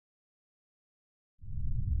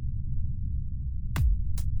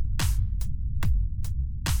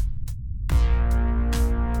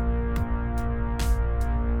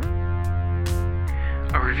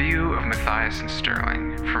Review of Matthias and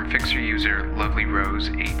Sterling from Fixer user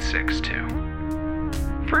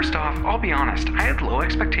LovelyRose862. First off, I'll be honest, I had low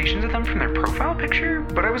expectations of them from their profile picture,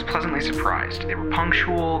 but I was pleasantly surprised. They were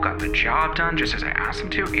punctual, got the job done just as I asked them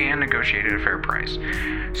to, and negotiated a fair price.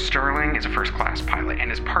 Sterling is a first-class pilot, and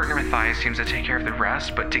his partner Matthias seems to take care of the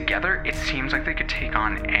rest, but together, it seems like they could take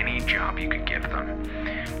on any job you could give them.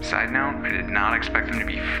 Side note, I did not expect them to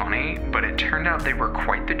be funny, but it turned out they were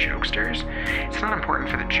quite the jokesters. It's not important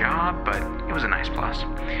for the job, but it was a nice plus.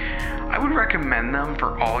 I would recommend them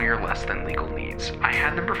for all your less than legal needs. I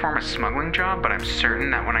had them perform a smuggling job, but I'm certain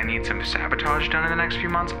that when I need some sabotage done in the next few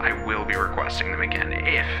months, I will be requesting them again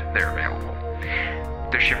if they're available.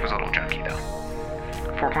 Their ship was a little junky though.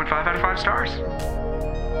 4.5 out of 5 stars.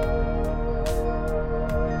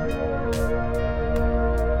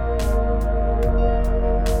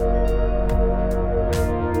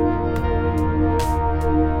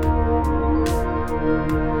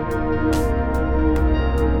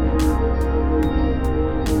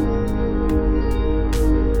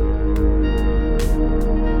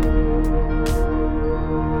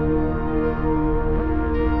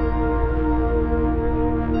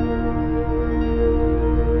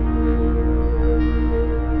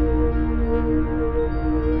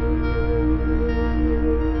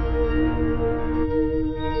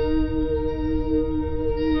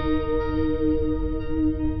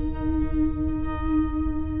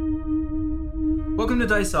 Welcome to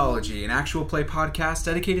Diceology, an actual play podcast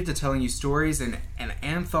dedicated to telling you stories in an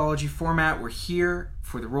anthology format. We're here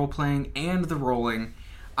for the role-playing and the rolling.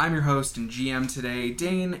 I'm your host and GM today,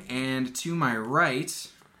 Dane, and to my right...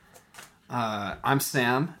 I'm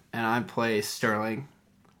Sam, and I play Sterling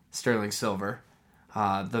Silver,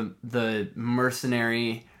 the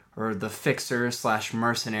mercenary, or the fixer /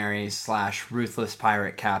 mercenary / ruthless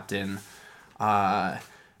pirate captain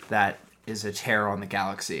that is a terror on the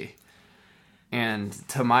galaxy. And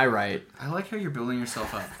to my right... I like how you're building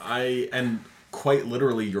yourself up. I am quite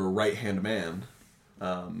literally your right-hand man,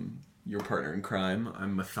 your partner in crime.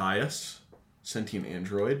 I'm Matthias, sentient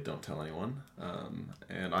android, don't tell anyone.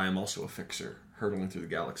 And I am also a fixer, hurtling through the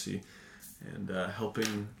galaxy and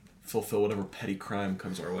helping fulfill whatever petty crime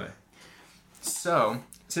comes our way. So,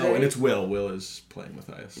 today... Oh, and it's Will. Will is playing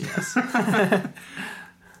Matthias. Yes.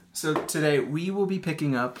 So today we will be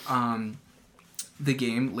picking up... the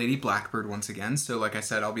game Lady Blackbird once again. So like I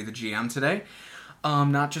said, I'll be the GM today,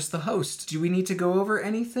 not just the host. Do we need to go over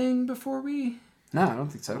anything before we... No, I don't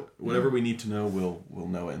think so. Whatever we need to know, we'll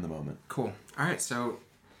know it in the moment. Cool. Alright, so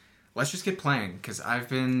let's just get playing, because I've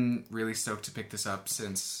been really stoked to pick this up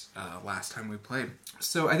since last time we played.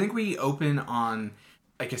 So I think we open on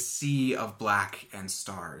like a sea of black and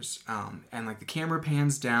stars, and like the camera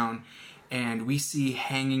pans down, and we see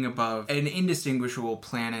hanging above an indistinguishable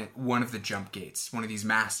planet one of the jump gates, one of these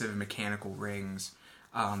massive mechanical rings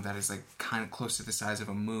that is like kind of close to the size of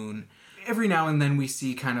a moon. Every now and then we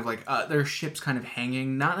see kind of like their ships kind of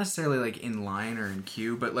hanging, not necessarily like in line or in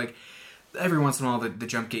queue, but like every once in a while the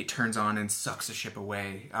jump gate turns on and sucks a ship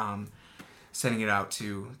away, sending it out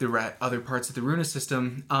to the other parts of the Runa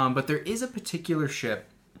system. But there is a particular ship,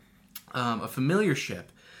 a familiar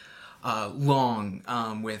ship,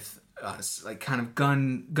 long, with like kind of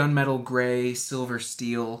gunmetal gray, silver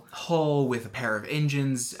steel hull with a pair of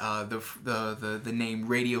engines, the name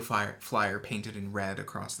Radio Flyer painted in red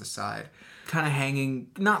across the side, kind of hanging,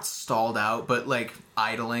 not stalled out, but like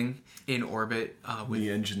idling in orbit. With the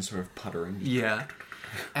engine sort of puttering. Yeah,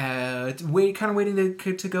 waiting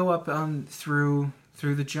to go up through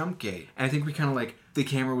the jump gate. And I think we kind of like the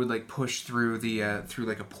camera would like push through the through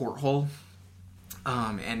like a porthole,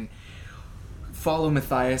 and follow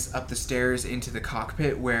Matthias up the stairs into the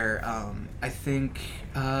cockpit where I think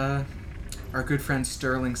our good friend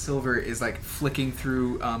Sterling Silver is like flicking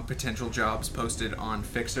through potential jobs posted on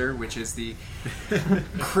Fixer, which is the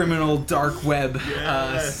criminal dark web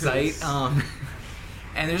site. And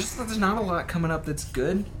there's not a lot coming up that's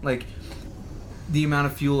good. Like the amount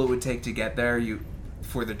of fuel it would take to get there,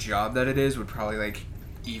 for the job that it is, would probably like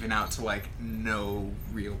even out to like no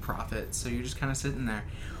real profit. So you're just kind of sitting there.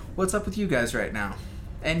 What's up with you guys right now?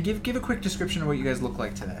 And give a quick description of what you guys look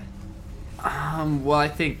like today. Well, I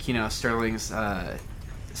think, Sterling's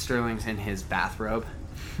in his bathrobe.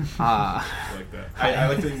 I like that. I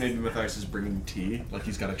like that maybe Matthias is bringing tea. Like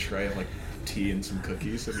he's got a tray of like tea and some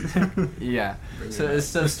cookies. So he's yeah.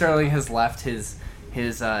 So Sterling has left his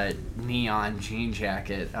neon jean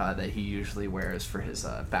jacket that he usually wears for his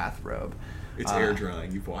bathrobe. It's air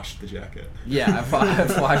drying. You've washed the jacket. Yeah, I've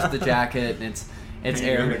washed the jacket, and it's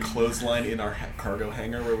air. On a clothesline in our cargo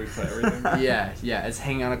hangar where we put everything. Yeah, it's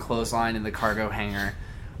hanging on a clothesline in the cargo hangar.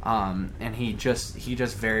 and he just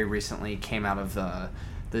very recently came out of the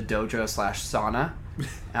dojo / sauna,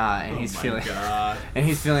 and he's feeling God. and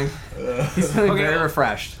he's feeling very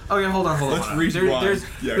refreshed. Okay, hold on. Let's rewind.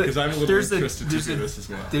 Yeah, because I'm a little interested to do this as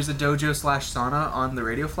well. There's a dojo / sauna on the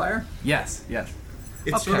radio flyer. Yes.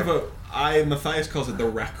 It's sort of Matthias calls it the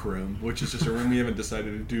rec room, which is just a room we haven't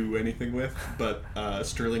decided to do anything with, but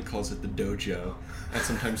Sterling calls it the dojo, and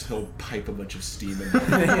sometimes he'll pipe a bunch of steam in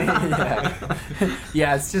there.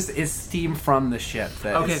 Yeah, it's steam from the ship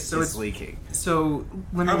that is it's leaking. So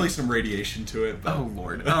Probably some radiation to it. But Oh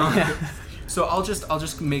Lord. So I'll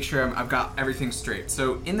just make sure I've got everything straight.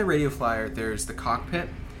 So in the radio flyer, there's the cockpit,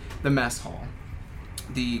 the mess hall,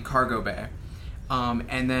 the cargo bay,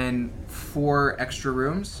 and then 4 extra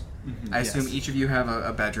rooms. I assume each of you have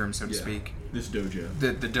a bedroom, so to speak. This dojo.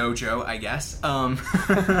 The dojo, I guess.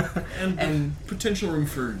 And potential room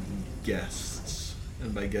for guests.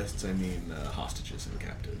 And by guests, I mean hostages and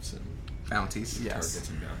captives and bounties. targets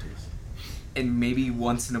and bounties. And maybe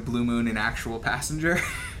once in a blue moon, an actual passenger.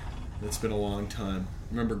 It's been a long time.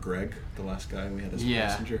 Remember Greg, the last guy we had as a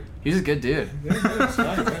passenger? He was a good dude. Yeah, it's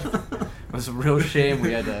fine, yeah. It was a real shame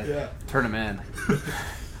we had to turn him in.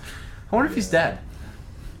 I wonder if he's dead.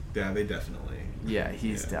 Yeah, they definitely. Yeah,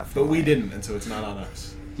 he's definitely. But we didn't, and so it's not on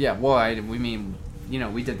us. Yeah, well, we mean,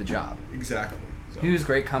 we did the job. Exactly. So He was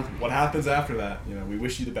great company. what happens after that? We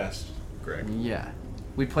wish you the best, Greg. Yeah,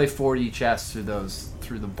 we play 4D chess through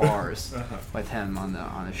the bars with him on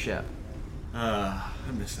the ship. I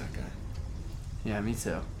miss that guy. Yeah, me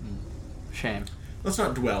too. Shame. Let's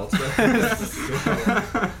not dwell.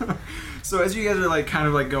 So as you guys are kind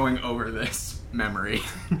of going over this memory,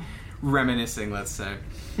 reminiscing, let's say.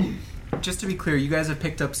 Just to be clear, you guys have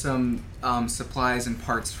picked up some supplies and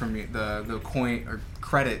parts from the coin or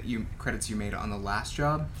credits you made on the last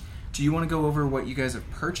job. Do you want to go over what you guys have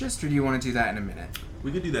purchased, or do you want to do that in a minute?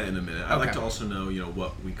 We could do that in a minute. I'd like to also know,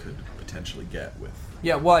 what we could potentially get with.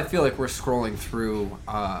 Yeah, well, I feel like we're scrolling through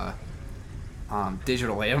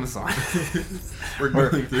digital Amazon. We're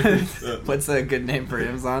going through. What's a good name for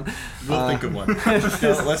Amazon? We'll think of one.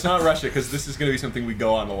 No, let's not rush it, because this is going to be something we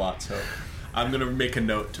go on a lot. So I'm going to make a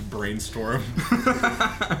note to brainstorm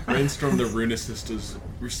the Runa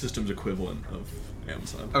systems equivalent of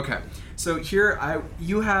Amazon. Okay, so here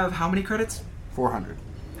you have how many credits? 400.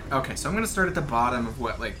 Okay, so I'm going to start at the bottom of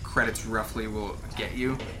what credits roughly will get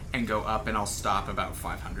you and go up, and I'll stop about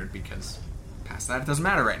 500 because past that it doesn't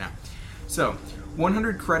matter right now. So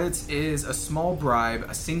 100 credits is a small bribe,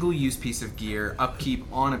 a single-use piece of gear, upkeep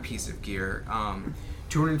on a piece of gear.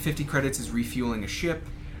 250 credits is refueling a ship.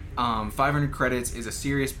 500 credits is a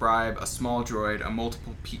serious bribe, a small droid, a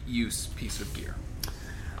multiple-use piece of gear.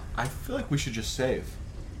 I feel like we should just save.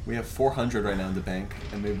 We have 400 right now in the bank,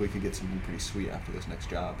 and maybe we could get something pretty sweet after this next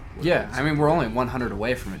job. Yeah, I mean, we're only 100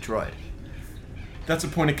 away from a droid. That's a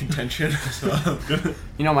point of contention. So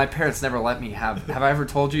My parents never let me have I ever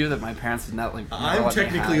told you that my parents did not let me I'm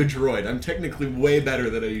technically a droid. I'm technically way better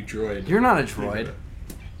than a droid. You're not a droid.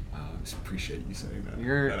 I just appreciate you saying that.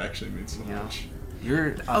 You're- that actually means so much.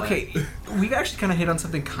 You're Okay, we've actually kind of hit on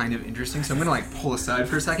something kind of interesting, so I'm going to pull aside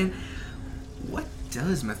for a second. What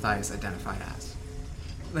does Matthias identify as?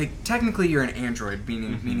 Technically you're an android,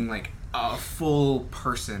 meaning a full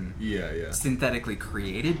person. Yeah. Synthetically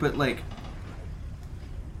created, but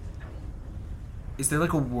is there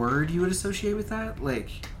a word you would associate with that? I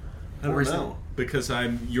don't know. Because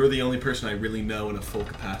you're the only person I really know in a full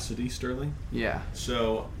capacity, Sterling. Yeah.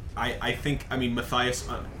 So I think, Matthias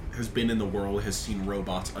has been in the world, has seen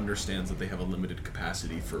robots, understands that they have a limited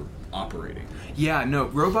capacity for operating. Yeah, no,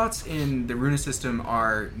 robots in the Runa system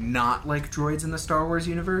are not like droids in the Star Wars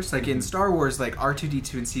universe. In Star Wars,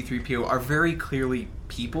 R2-D2 and C-3PO are very clearly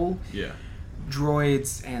people. Yeah.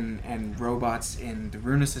 Droids and robots in the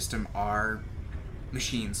Runa system are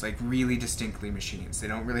machines, really distinctly machines. They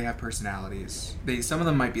don't really have personalities. Some of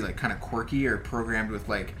them might be kind of quirky or programmed with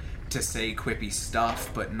to say quippy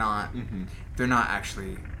stuff, but not. Mm-hmm. They're not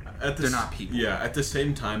actually. They're not people. Yeah. At the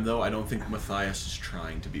same time, though, I don't think Matthias is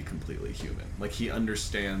trying to be completely human. He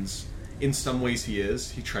understands. In some ways, he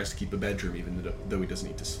is. He tries to keep a bedroom, even though he doesn't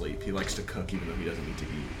need to sleep. He likes to cook, even though he doesn't need to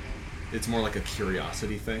eat. It's more like a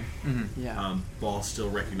curiosity thing. Mm-hmm. Yeah. While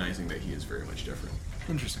still recognizing that he is very much different.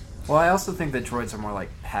 Interesting. Well, I also think that droids are more like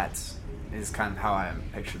pets, is kind of how I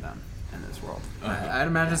picture them in this world. I'd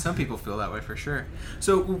imagine some people feel that way for sure.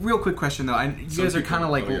 So, real quick question though. You guys are kind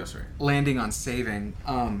of landing on saving,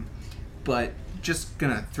 but just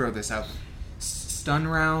gonna throw this out. Stun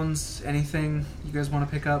rounds, anything you guys want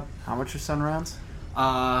to pick up? How much are stun rounds?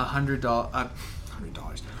 $100.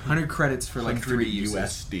 $100 credits for 3 uses.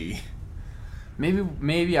 USD.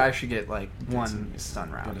 Maybe I should get like one some- stun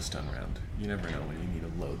Get round. a stun round. You never know when you need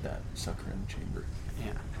to load that sucker in the chamber.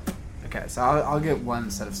 Yeah. Okay, so I'll get one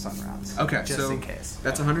set of stun rounds. Okay, just so in case.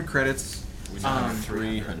 that's 100 credits. We now have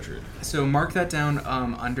 300. So mark that down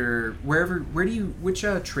under which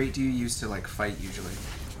trait do you use to like fight usually?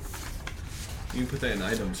 You can put that in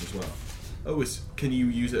items as well. Oh, can you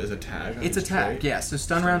use it as a tag? on It's a each tag, trait? yeah. So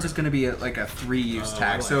stun rounds is going to be like a 3-use Oh, I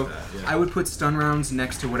tag. like so that, yeah. I would put stun rounds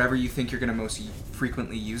next to whatever you think you're going to most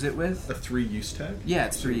frequently use it with. A 3-use tag? Yeah,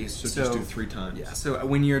 it's 3 use. So just do 3 times. Yeah. So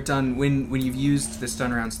when you're done, when you've used the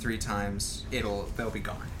stun rounds 3 times, they'll be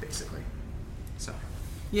gone basically. So,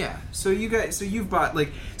 yeah. So you've bought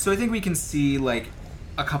so I think we can see like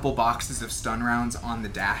a couple boxes of stun rounds on the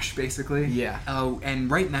dash basically. Yeah. Oh, and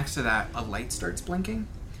right next to that, a light starts blinking.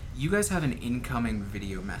 You guys have an incoming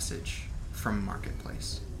video message from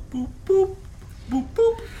Marketplace. Boop, boop, boop,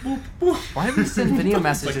 boop, boop, boop. Why do we send video It's like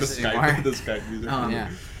messages the anymore? Skype, the Skype music.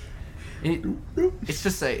 Yeah. It's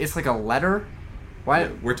just it's like a letter. Why?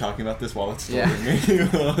 We're talking about this while it's still Yeah.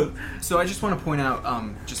 ringing. So I just want to point out,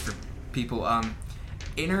 just for people,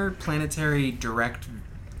 interplanetary direct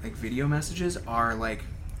video messages are like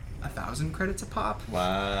 1,000 credits a pop.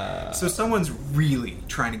 Wow. So someone's really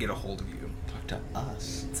trying to get a hold of you. Talk to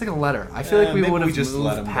us. It's like a letter. I feel like we maybe would we have just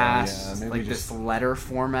let moved 'em go, past yeah, maybe like we this just- letter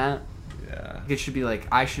format. Yeah. It should be like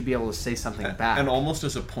I should be able to say something back. And almost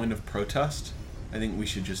as a point of protest, I think we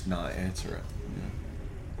should just not answer it.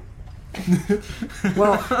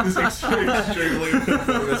 Well, This extremely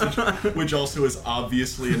important message, which also is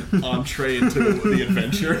obviously an entree into the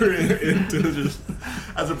adventure, into just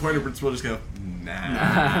as a point of principle, just go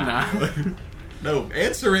nah. No,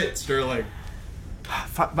 answer it, Sterling.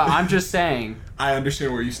 but I'm just saying, I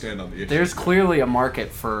understand where you stand on the issue. there's clearly a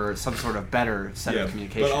market for some sort of better set yeah, of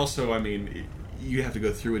communication. but also, I mean, you have to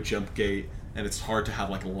go through a jump gate, and it's hard to have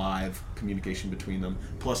like live communication between them.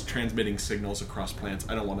 Plus, transmitting signals across planets.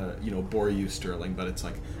 I don't want to, bore you, Sterling, but it's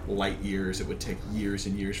like light years. It would take years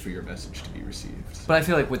and years for your message to be received. But I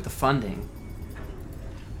feel like with the funding,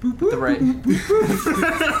 the right. I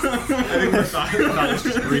think Matthias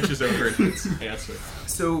just reaches over and hits answer.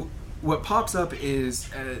 So what pops up is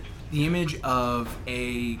the image of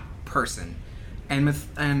a person, and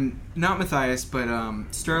not Matthias, but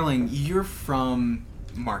Sterling. You're from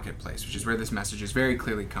Marketplace, which is where this message is very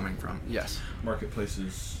clearly coming from. Yes.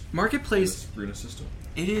 Marketplaces. Marketplace. Runa system.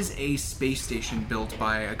 It is a space station built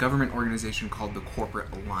by a government organization called the Corporate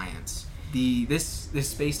Alliance. This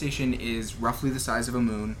space station is roughly the size of a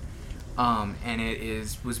moon, and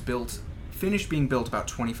it was finished being built about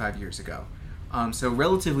 25 years ago. So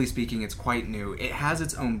relatively speaking, it's quite new. It has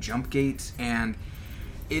its own jump gate, and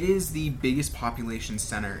it is the biggest population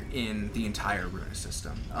center in the entire Runa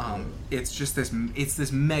system. It's just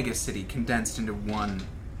this mega city condensed into one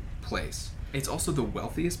place. It's also the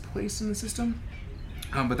wealthiest place in the system,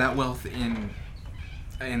 but that wealth in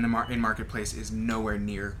Marketplace is nowhere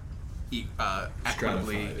near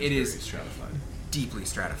equitably. Stratified. It is very stratified. deeply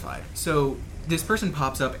stratified. So this person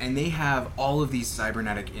pops up and they have all of these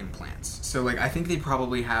cybernetic implants. So I think they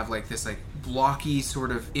probably have this blocky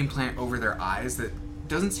sort of implant over their eyes that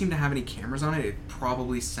doesn't seem to have any cameras on it. It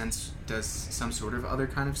probably does some sort of other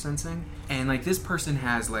kind of sensing. And this person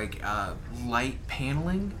has light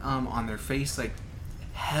paneling on their face,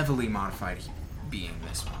 heavily modified being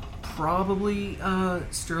this one. Probably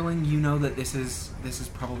Sterling, that this is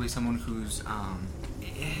probably someone who's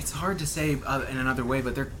it's hard to say in another way,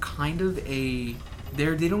 but they're kind of this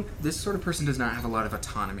sort of person does not have a lot of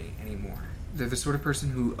autonomy anymore. They're the sort of person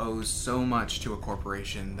who owes so much to a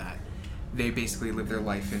corporation that they basically live their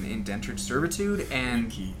life in indentured servitude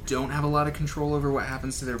and don't have a lot of control over what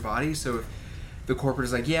happens to their body. So if the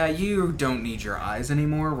corporate is yeah, you don't need your eyes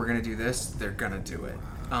anymore, we're going to do this, they're going to do it.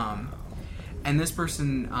 And this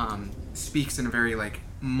person speaks in a very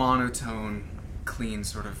monotone, clean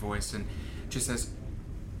sort of voice and just says,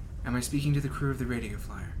 "Am I speaking to the crew of the Radio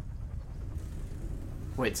Flyer?"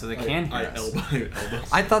 Wait, so they can hear I us. elbow.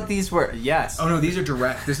 I thought these were yes. Oh no, these are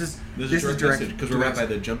direct. This is direct because we're right by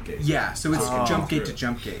the jump gate. Yeah, so it's Oh. jump gate to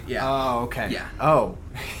jump gate. Yeah. Oh, okay. Yeah. Oh.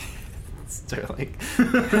 Sterling.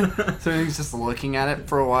 Sterling's just looking at it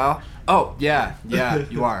for a while. Oh, yeah,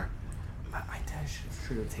 you are. I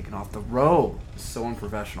should have taken off the robe. So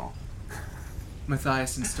unprofessional.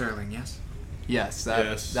 Matthias and Sterling, yes. Yes,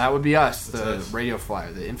 Yes. that would be us, That's the us. Radio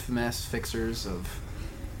Flyer, the infamous fixers of.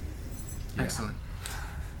 Yeah. Excellent.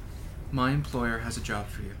 My employer has a job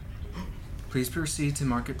for you. Please proceed to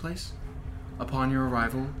Marketplace. Upon your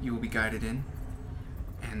arrival, you will be guided in,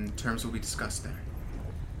 and terms will be discussed there.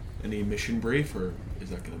 Any mission brief, or is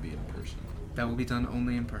that going to be in person? That will be done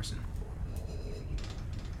only in person. This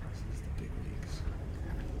is the big leagues.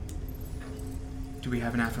 we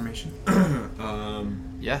have an affirmation?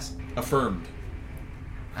 Yes. Affirmed.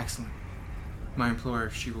 Excellent. My employer,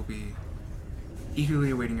 she will be eagerly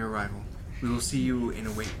awaiting your arrival. We will see you in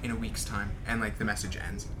a week's time. And like the message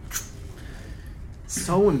ends.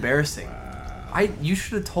 So embarrassing. You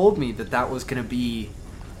should have told me that was gonna be.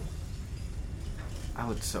 I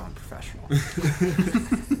was so unprofessional.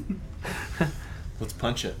 Let's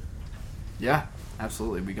punch it. Yeah,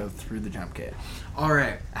 absolutely. We go through the jump gate All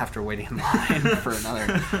right. after waiting in line for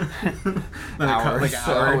another hour. Like or an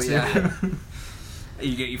so, hour or two. yeah.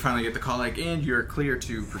 You finally get the call like, and you're clear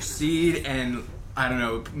to proceed. And I don't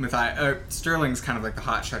know, Sterling's kind of like the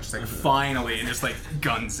hot shot, just like finally, and just like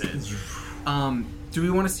guns it. Do we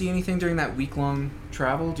want to see anything during that week-long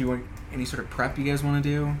travel? Do you want any sort of prep you guys want to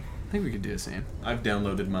do? I think we could do the same. I've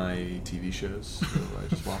downloaded my TV shows, so I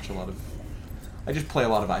just watch I just play a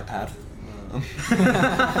lot of iPad.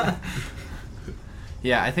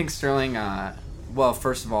 Yeah, I think Sterling. Well,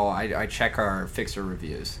 first of all, I check our Fixer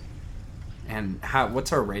reviews, and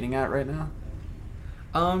what's our rating at right now?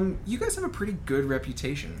 You guys have a pretty good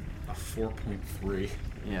reputation. A 4.3.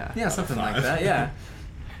 Yeah. Yeah, something like that. Yeah.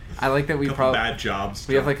 I like that we Couple bad jobs.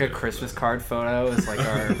 we have like a Christmas card photo as like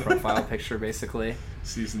our profile picture, basically.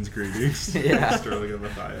 Season's greetings. Yeah. Sterling and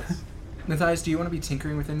Matthias. Matthias, do you want to be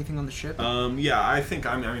tinkering with anything on the ship? Yeah, I think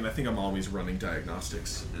I'm always running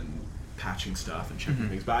diagnostics and patching stuff and checking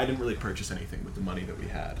things, but I didn't really purchase anything with the money that we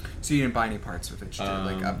had. So you didn't buy any parts with it to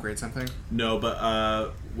like upgrade something? No,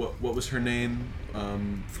 but what was her name?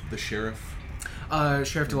 The sheriff.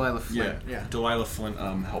 Sheriff Delilah Flint. Yeah. Delilah Flint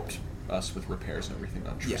helped us with repairs and everything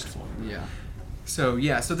on Tristful. Yeah. So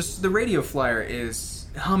the radio flyer is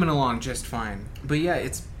humming along just fine. But yeah,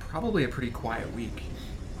 it's probably a pretty quiet week.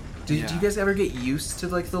 Do you guys ever get used to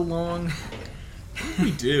like the long?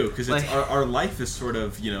 We do, because Like- it's our life is sort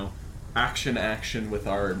of action with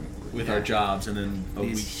our jobs, and then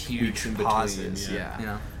These weeks huge in between. pauses. Yeah. You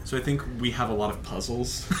know. So I think we have a lot of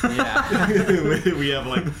puzzles. Yeah. we have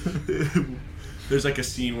like there's like a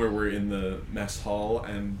scene where we're in the mess hall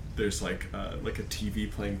and there's like a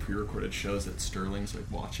TV playing pre-recorded shows that Sterling's like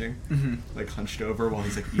watching, like hunched over while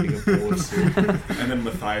he's like eating a bowl of soup, and then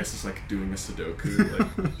Matthias is like doing a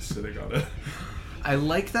Sudoku, like sitting on it. I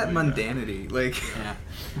like that Yeah. mundanity. Like, Yeah.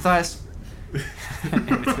 Matthias. In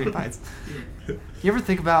between bites. You ever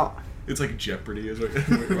think about? It's like Jeopardy is what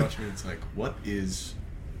you're watching. It's like, what is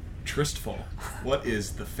Tristful? What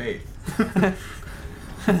is the faith?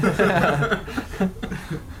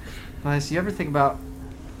 Matthias, you ever think about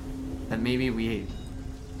that maybe we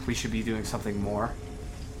should be doing something more?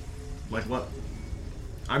 Like what?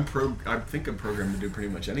 I think I'm programmed to do pretty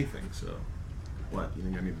much anything. So, what? You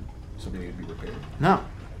think I need something need to be repaired? No.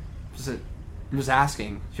 I'm just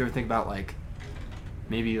asking. Do you ever think about like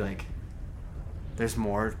maybe like there's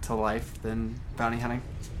more to life than bounty hunting?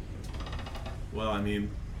 Well, I mean,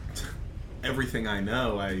 everything I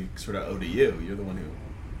know, I sort of owe to you. You're the one who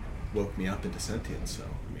woke me up into sentience. So,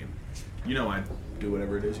 I mean, I'd do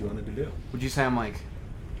whatever it is you wanted to do. Would you say I'm like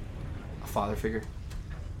a father figure?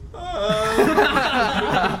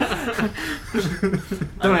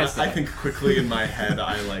 I think quickly in my head,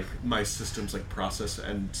 my systems process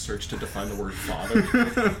and search to define the word father,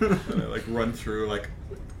 and I run through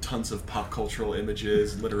tons of pop cultural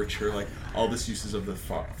images, literature, all this uses of the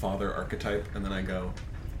father archetype, and then I go,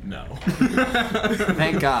 no.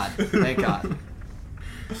 Thank God. Thank God.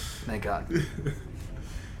 Thank God.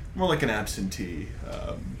 More like an absentee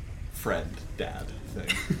friend, dad thing.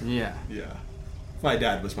 Yeah. Yeah. My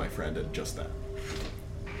dad was my friend and just that.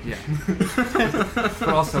 Yeah. But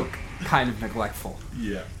also kind of neglectful.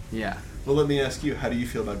 Yeah. Yeah. Well, let me ask you, how do you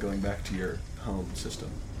feel about going back to your home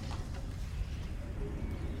system?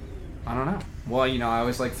 I don't know. Well, I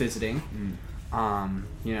always like visiting.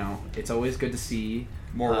 It's always good to see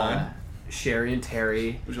More wine? Sherry and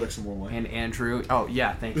Terry Would you like some more wine? and Andrew. Oh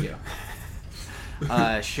yeah, thank you.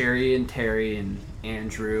 Sherry and Terry and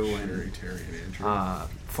Andrew and Terry, and Andrew.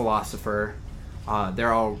 Philosopher.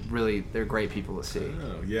 They're great people to see.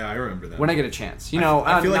 Oh, yeah, I remember that. When I get a chance. I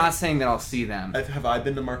I'm feel not like- saying that I'll see them. Have I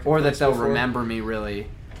been to Marketplace Or that they'll before? remember me, really.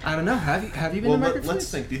 I don't know. Have you been Well, to Marketplace? let's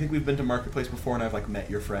think. Do you think we've been to Marketplace before and I've met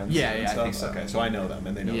your friends? Yeah, and yeah, I stuff? think so. Okay, so I know them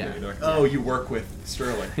and they know Yeah. me. They're like, oh, you work with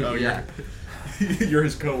Sterling. Oh, Yeah. you're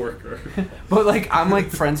his coworker. But I'm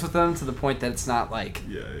friends with them to the point that it's not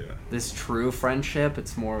Yeah. this true friendship.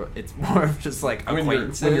 It's more of just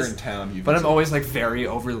acquaintances. When you're in town, you. But I'm always very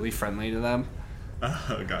overly friendly to them.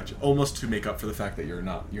 Gotcha. Almost to make up for the fact that you're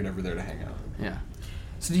never there to hang out. Yeah.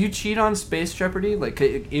 So do you cheat on Space Jeopardy?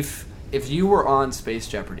 If you were on Space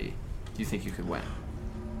Jeopardy, do you think you could win?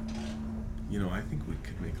 I think we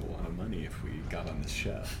could make a lot of money if we got on this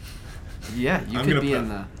show. Yeah, you I'm could gonna be put- in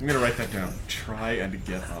the... I'm gonna write that down. Try and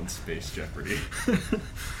get on Space Jeopardy. Did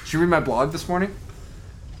you read my blog this morning?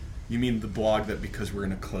 You mean the blog that because we're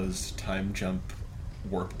in a closed time jump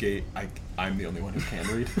warp gate, I'm the only one who can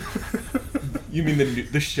read? You mean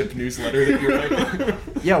the ship newsletter that you're writing?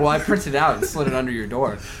 Yeah, well, I printed it out and slid it under your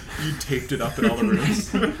door. You taped it up in all the rooms.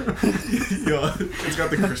 It's got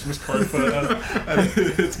the Christmas card photo, and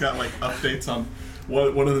it's got like updates on.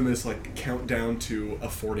 One of them is like countdown to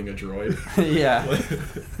affording a droid. Yeah.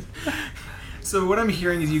 So what I'm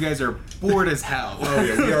hearing is you guys are bored as hell. Oh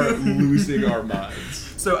yeah, we are losing our minds.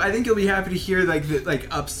 So I think you'll be happy to hear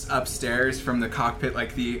upstairs from the cockpit,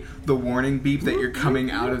 like the warning beep that you're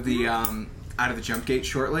coming out of the jump gate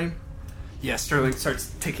shortly. Yeah, Sterling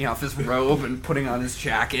starts taking off his robe and putting on his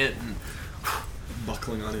jacket. And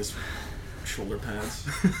Buckling on his shoulder pads.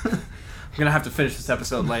 I'm going to have to finish this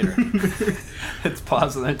episode later. It's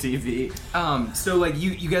pausing on TV. So like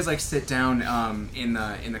you guys like sit down in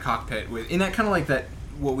the cockpit in that kind of like that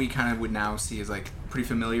what we kind of would now see is like pretty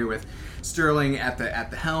familiar with Sterling at the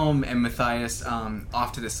helm and Matthias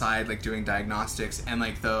off to the side like doing diagnostics, and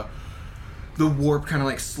like the warp kind of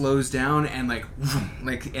like slows down and like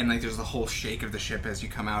there's the whole shake of the ship as you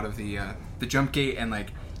come out of the jump gate, and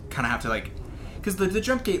like kind of have to like, because the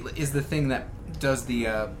jump gate is the thing that does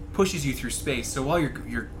the pushes you through space. So while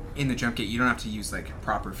you're in the jump gate, you don't have to use like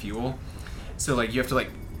proper fuel. So like you have to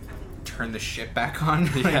like turn the ship back on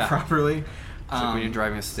like, properly. It's like when you're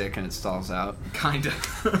driving a stick and it stalls out. Kind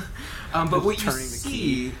of. But what you Turning the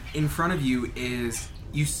see in front of you is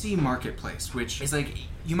you see Marketplace, which is like,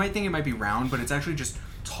 you might think it might be round, but it's actually just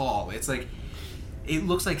tall. It's like, it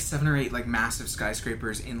looks like 7 or 8 like massive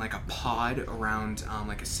skyscrapers in like a pod around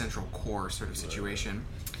like a central core sort of situation,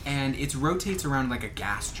 and it rotates around like a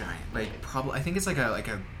gas giant. Like probably, I think it's like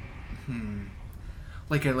a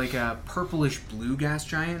purplish blue gas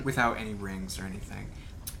giant without any rings or anything.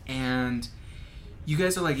 And you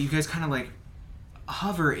guys kind of like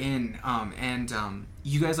hover in, and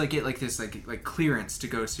you guys like get like this like clearance to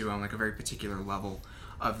go to like a very particular level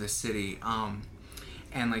of the city,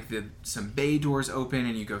 and like some bay doors open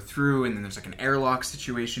and you go through, and then there's like an airlock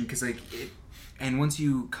situation because like it, and once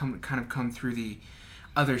you come through the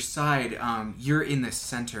other side, you're in the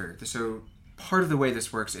center. So part of the way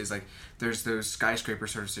this works is like there's those skyscraper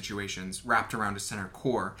sort of situations wrapped around a center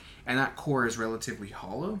core, and that core is relatively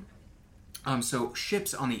hollow. So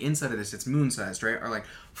ships on the inside of this, it's moon-sized, right, are like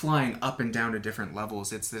flying up and down to different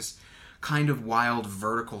levels. It's this kind of wild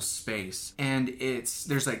vertical space, and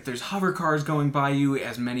there's hover cars going by you,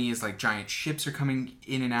 as many as like giant ships are coming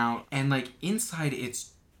in and out, and like inside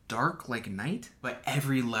it's dark like night, but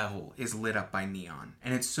every level is lit up by neon,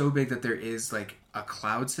 and it's so big that there is like a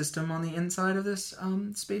cloud system on the inside of this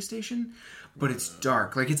space station, but it's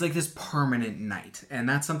dark. Like it's like this permanent night, and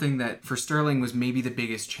that's something that for Sterling was maybe the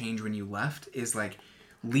biggest change when you left, is like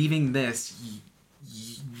leaving this,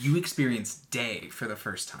 you experienced day for the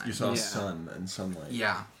first time. You saw sun and sunlight.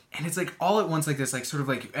 Yeah. And it's like all at once, like this, like sort of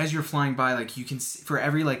like as you're flying by, like you can see, for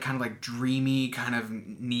every like kind of like dreamy kind of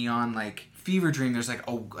neon like fever dream, there's like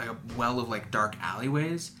a well of like dark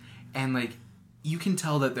alleyways, and like you can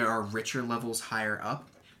tell that there are richer levels higher up,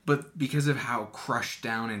 but because of how crushed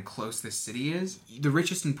down and close this city is, the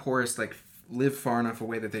richest and poorest like live far enough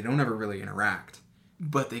away that they don't ever really interact,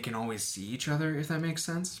 but they can always see each other, if that makes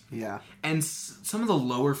sense. Yeah. And some of the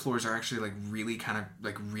lower floors are actually like really kind of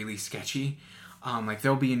like really sketchy. Like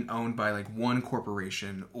they'll be owned by like one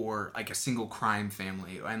corporation or like a single crime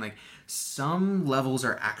family, and like some levels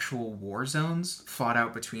are actual war zones fought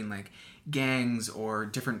out between like gangs or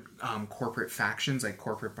different corporate factions, like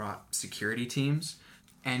corporate bought security teams.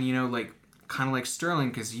 And you know, like kind of like Sterling,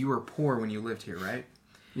 because you were poor when you lived here, right?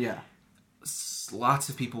 Yeah. Lots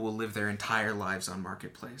of people will live their entire lives on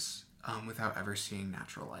Marketplace without ever seeing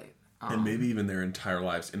natural light. And maybe even their entire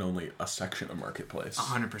lives in only a section of Marketplace.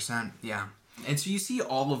 100%, yeah. And so you see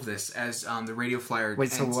all of this as the radio flyer...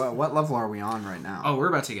 Wait, so what level are we on right now? Oh, we're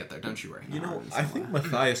about to get there, don't you worry. You know, I think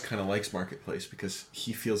Matthias kind of likes Marketplace because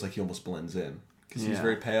he feels like he almost blends in. Because he's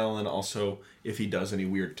very pale, and also if he does any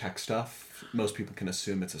weird tech stuff, most people can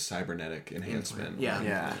assume it's a cybernetic enhancement.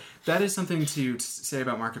 Yeah. That is something to say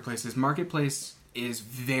about Marketplace. Marketplace is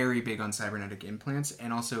very big on cybernetic implants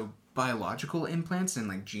and also biological implants and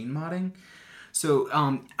like gene modding. So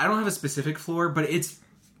I don't have a specific floor, but it's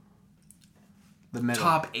the middle.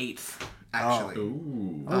 top 8th, actually.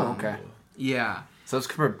 Ooh. Oh, okay. Yeah. So it's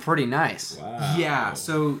pretty nice. Wow. Yeah,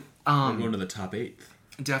 so... we're going to the top 8th.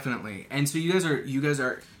 Definitely. And so you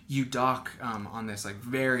dock on this like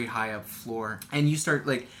very high up floor, and you start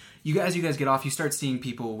like, you guys get off, you start seeing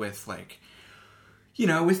people with like, you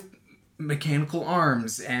know, with mechanical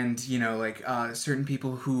arms, and you know, like certain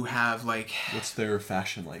people who have like What's their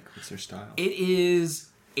fashion like? What's their style? it is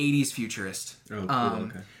 80s futurist. Oh, cool.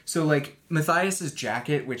 Okay. So like Matthias's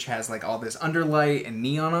jacket, which has like all this underlight and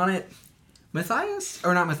neon on it.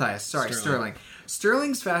 Sterling.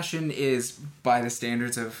 Sterling's fashion is by the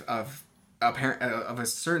standards of a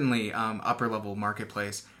certainly upper level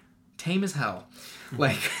marketplace, tame as hell.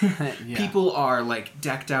 Like people are like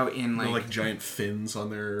decked out in Like giant fins on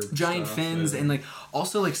their giant stuff, fins, and like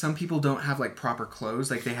also like some people don't have like proper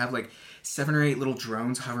clothes. Like they have like 7 or 8 little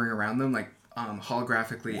drones hovering around them, like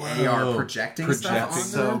holographically AR projecting stuff on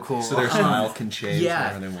so them. cool. So their style can change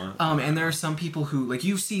Yeah, whenever they want. and there are some people who like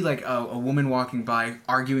you see like a woman walking by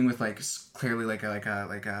arguing with like clearly like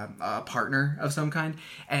a partner of some kind,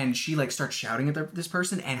 and she like starts shouting at this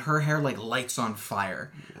person, and her hair like lights on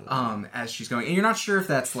fire as she's going, and you're not sure if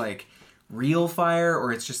that's like real fire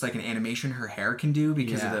or it's just like an animation her hair can do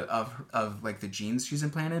because of like the genes she's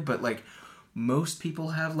implanted. But like most people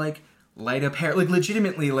have like light up hair, like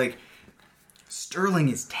legitimately like. Sterling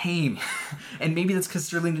is tame, and maybe that's because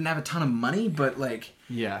Sterling didn't have a ton of money, but like,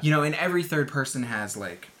 you know, and every third person has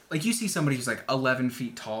like you see somebody who's like 11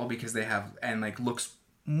 feet tall because they have, and like looks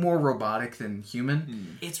more robotic than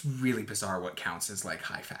human. It's really bizarre what counts as like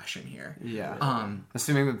high fashion here. Yeah.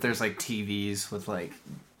 Assuming that there's like TVs with like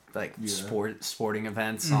sporting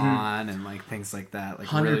events on and like things like that, like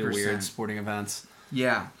 100%. Really weird sporting events.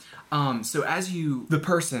 Yeah. So as the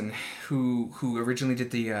person who originally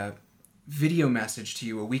did the video message to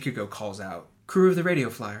you a week ago calls out, crew of the radio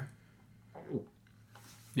flyer.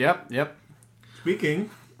 Yep. Speaking.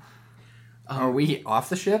 Are we off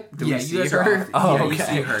the ship? Do we see you guys her? are Oh, okay. You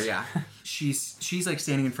see her, yeah. She's like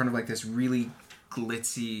standing in front of like this really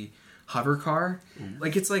glitzy hover car.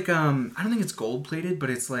 Like it's like I don't think it's gold plated, but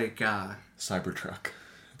it's like Cybertruck.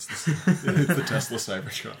 It's the Tesla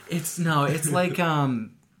Cybertruck. It's like I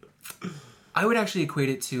would actually equate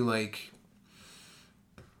it to like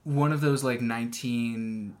one of those like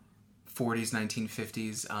 1940s,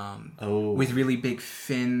 1950s with really big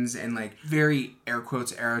fins and like very air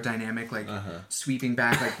quotes aerodynamic, like sweeping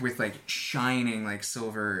back like with like shining like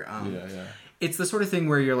silver. It's the sort of thing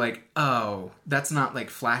where you're like, oh, that's not like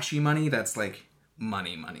flashy money, that's like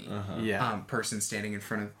money. Person standing in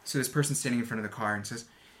front of this person standing in front of the car and says,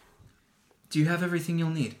 do you have everything you'll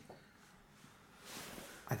need?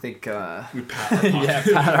 I think we pat our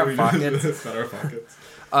pockets. pat our pockets. Pat our pockets.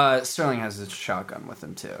 Sterling has a shotgun with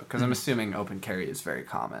him too, because I'm assuming open carry is very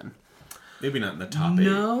common. Maybe not in the top 8.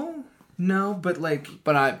 No, but like,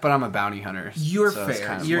 but I'm a bounty hunter. You're so fair.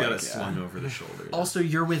 Kind of You're got it slung over the shoulder. Yeah. Also,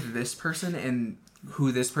 you're with this person, and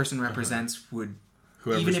who this person represents would,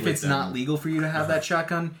 Whoever's even if with it's them, not legal for you to have that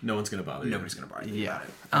shotgun, no one's gonna bother you. nobody's gonna bother you. Yeah.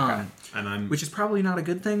 About it. And I'm, Which is probably not a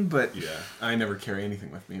good thing, but I never carry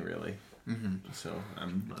anything with me really. So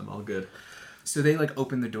I'm all good. So they like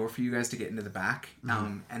open the door for you guys to get into the back,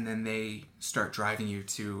 and then they start driving you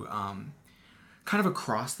to kind of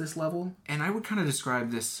across this level. And I would kind of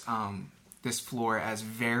describe this this floor as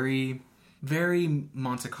very, very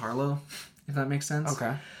Monte Carlo, if that makes sense.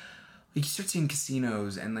 Okay. Like you start seeing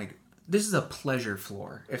casinos, and like this is a pleasure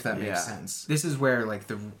floor, if that makes sense. This is where like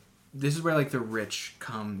the rich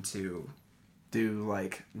come to do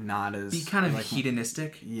like not as be kind of like,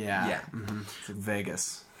 hedonistic. Yeah. It's like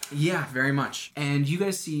Vegas. Yeah, very much. And you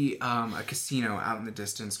guys see a casino out in the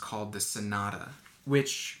distance called the Sonata,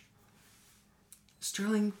 which,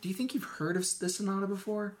 Sterling, do you think you've heard of the Sonata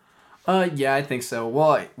before? Yeah, I think so.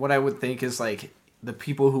 Well, what I would think is like the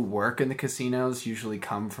people who work in the casinos usually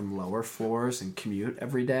come from lower floors and commute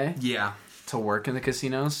every day. Yeah. To work in the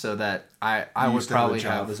casinos, so that I You would used to have a probably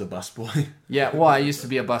job have as a busboy. Yeah, well, I used to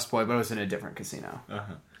be a busboy, but I was in a different casino.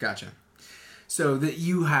 Gotcha. So that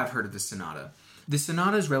you have heard of the Sonata. The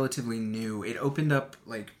Sonata is relatively new. It opened up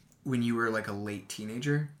like when you were like a late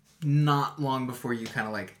teenager, not long before you kind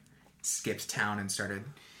of like skipped town and started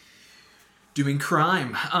doing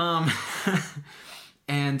crime.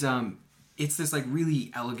 And it's this like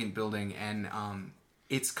really elegant building, and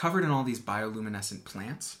it's covered in all these bioluminescent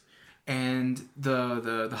plants. And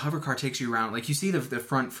the hover car takes you around. Like you see the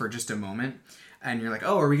front for just a moment, and you're like,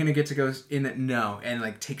 oh, are we gonna get to go in it? No, and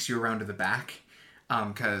like takes you around to the back,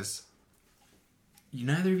 because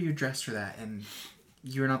neither of you dressed for that, and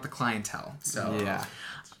you're not the clientele. So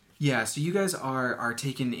yeah. So you guys are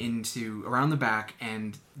taken into around the back,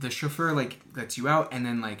 and the chauffeur like lets you out, and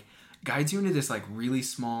then like guides you into this like really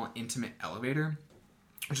small, intimate elevator,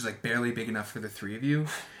 which is like barely big enough for the 3 of you.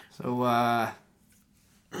 So,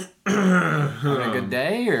 having a good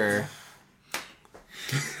day, or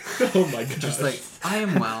Oh my god! Just like, I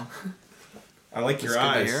am well. I like your good to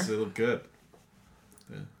eyes. hear. They look good.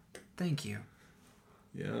 Thank you.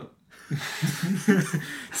 Yeah. This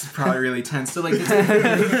is probably really tense. So like,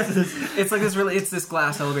 it's like this really, it's this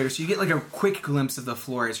glass elevator. So you get like a quick glimpse of the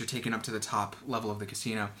floor as you're taken up to the top level of the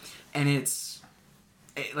casino, and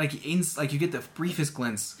like you get the briefest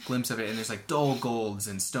glimpse of it, and there's like dull golds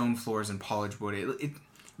and stone floors and polished wood. It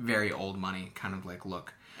very old money kind of like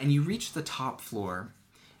look. And you reach the top floor,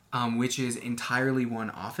 which is entirely one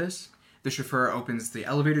office. The chauffeur opens the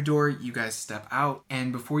elevator door. You guys step out,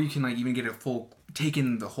 and before you can like even get a full take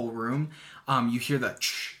in the whole room, you hear the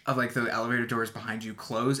of like the elevator doors behind you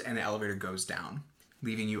close, and the elevator goes down,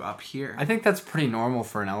 leaving you up here. I think that's pretty normal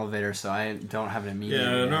for an elevator, so I don't have an immediate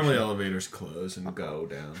reaction. Normally elevators close and go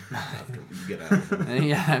down after you get out of them.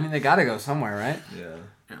 Yeah, I mean, they gotta go somewhere, right? Yeah.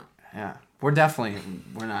 Yeah. We're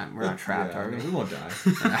not trapped, are we? We won't die.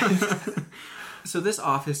 So this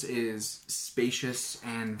office is spacious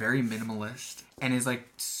and very minimalist, and is like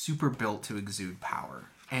super built to exude power.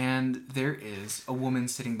 And there is a woman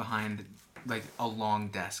sitting behind like a long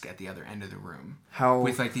desk at the other end of the room,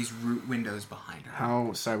 with like these windows behind her.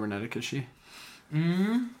 How cybernetic is she?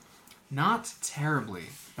 Not terribly.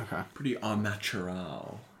 Okay. Pretty au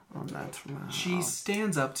natural. She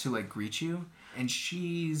stands up to like greet you, and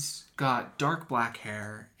she's got dark black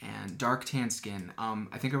hair and dark tan skin.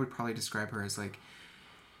 I think I would probably describe her as like,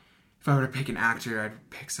 if I were to pick an actor, I'd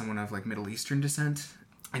pick someone of like Middle Eastern descent.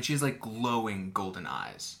 And she has like glowing golden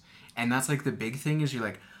eyes. And that's like the big thing is you're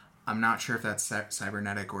like, I'm not sure if that's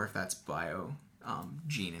cybernetic or if that's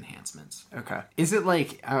gene enhancements. Okay. Is it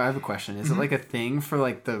like, I have a question. Is it like a thing for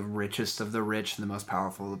like the richest of the rich and the most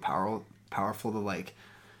powerful of the powerful to like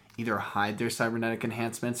either hide their cybernetic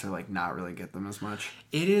enhancements or like not really get them as much?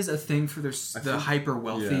 It is a thing for the hyper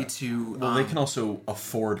wealthy to... Well, they can also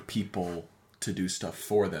afford people to do stuff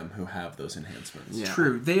for them who have those enhancements. Yeah.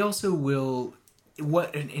 True. They also will...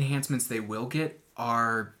 What enhancements they will get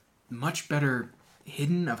are much better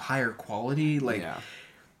hidden, of higher quality. Like,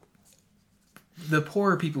 the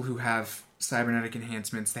poorer people who have cybernetic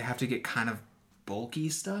enhancements, they have to get kind of bulky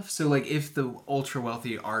stuff. So, like, if the ultra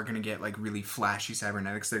wealthy are going to get, like, really flashy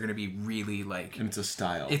cybernetics, they're going to be really, like... And it's a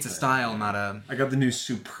style. It's a style, not a... I got the new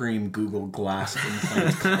Supreme Google Glass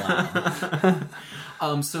implant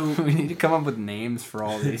cloud. So... We need to come up with names for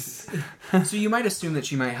all these. So you might assume that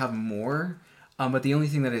she might have more, but the only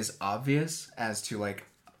thing that is obvious as to, like,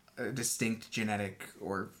 a distinct genetic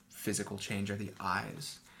or physical change are the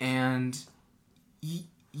eyes. And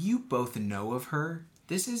you both know of her.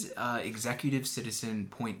 This is Executive Citizen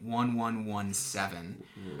 .1117,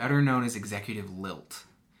 better known as Executive Lilt.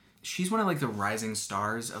 She's one of, like, the rising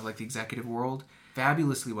stars of, like, the executive world.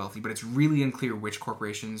 Fabulously wealthy, but it's really unclear which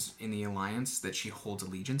corporations in the Alliance that she holds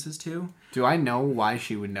allegiances to. Do I know why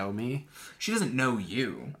she would know me? She doesn't know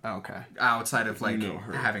you. Okay. Outside of, like,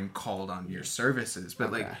 having called on your services.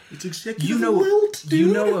 But, like, it's Executive Lilt,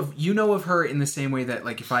 dude. You know of her in the same way that,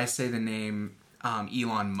 like, if I say the name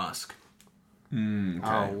Elon Musk. Okay.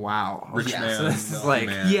 Oh, wow. Rich man. So this is like,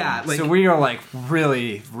 yeah, like, so we are like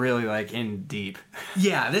really, really like in deep.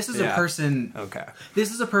 Yeah, this is a person. Okay.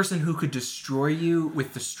 This is a person who could destroy you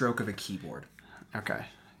with the stroke of a keyboard. Okay.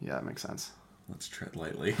 Yeah, that makes sense. Let's tread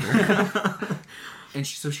lightly. And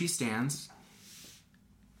so she stands.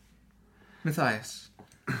 Matthias,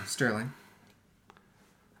 Sterling.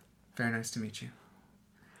 Very nice to meet you.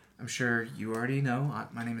 I'm sure you already know.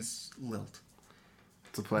 My name is Lilt.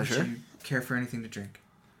 It's a pleasure. Would you care for anything to drink?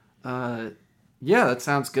 Yeah, that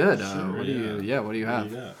sounds good. Sure, what do you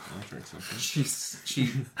have? Yeah, I'll drink something.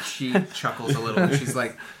 She chuckles a little. And she's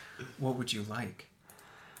like, "What would you like?"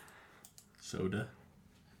 Soda.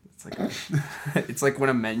 It's like when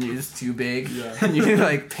a menu is too big and you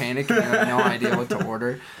like panic and you have no idea what to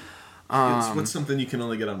order. What's something you can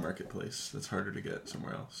only get on Marketplace that's harder to get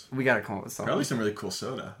somewhere else? We gotta come up with something. Probably some really cool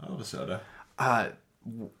soda. I love a soda.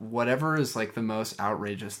 Whatever is like the most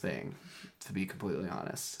outrageous thing, to be completely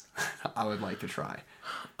honest, I would like to try.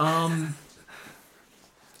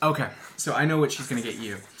 Okay, so I know what she's gonna get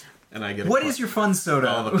you. And I get. What is your fun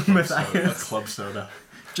soda? Oh, the club soda. A club soda.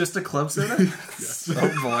 Just a club soda? So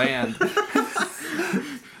bland.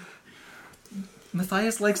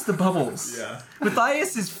 Matthias likes the bubbles. Yeah.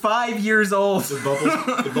 Matthias is 5 years old.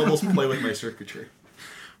 The bubbles play with my circuitry.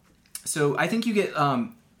 So I think you get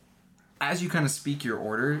as you kind of speak your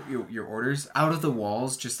orders, out of the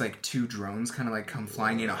walls, just like two drones kind of like come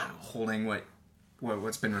flying in, holding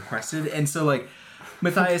what's been requested. And so like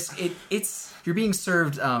Matthias, it's you're being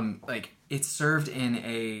served like it's served in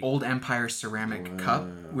a Old Empire ceramic cup,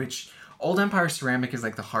 which Old Empire ceramic is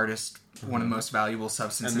like the hardest, one of the most valuable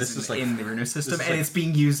substances like, in the Runa system, and it's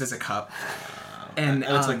being used as a cup. And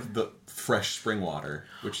it's like fresh spring water,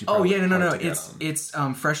 which you Oh probably yeah, no. hard to get on. It's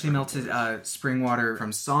freshly melted spring water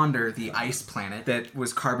from Sonder, the ice planet that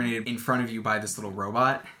was carbonated in front of you by this little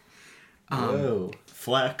robot. Whoa.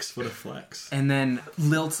 Flex. What a flex. And then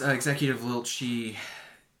Lilt, Executive Lilt, she,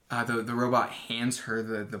 the robot hands her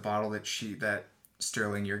the bottle that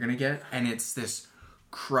Sterling you're gonna get, and it's this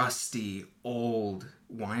crusty old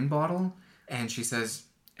wine bottle, and she says,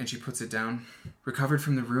 and she puts it down, recovered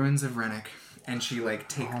from the ruins of Rennick, and she like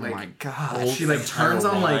Oh my god. she like turns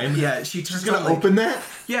on like wine? she turns She's gonna on like, open that?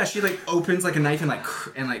 yeah, she like opens like a knife and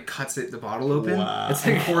like cuts the bottle open. Wow. It's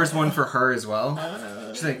like pours one for her as well.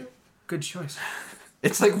 She's like, good choice.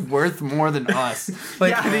 It's like worth more than us.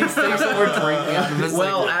 Like these things that we're drinking out of this.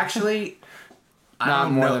 Well, actually,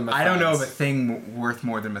 Not more than I don't know of a Matthias. thing worth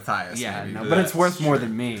more than Matthias. yeah, maybe. no, but it's worth That's more true.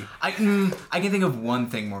 than me. I can think of one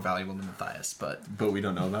thing more valuable than Matthias, but But we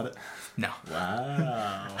don't know about it? no.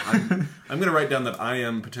 Wow. I'm going to write down that I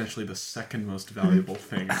am potentially the second most valuable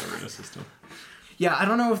thing in the arena system. Yeah, I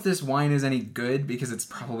don't know if this wine is any good because it's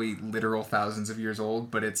probably literal thousands of years old,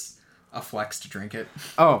 but it's a flex to drink it.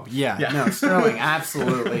 Oh yeah, Yeah. no, Sterling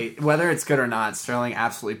absolutely. Whether it's good or not, Sterling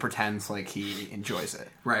absolutely pretends like he enjoys it.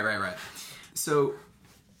 Right. So,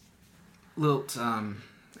 Lilt,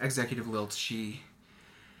 Executive Lilt, she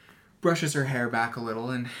brushes her hair back a little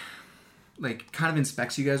and, like, kind of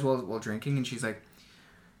inspects you guys while drinking, and she's like,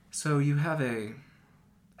 so you have a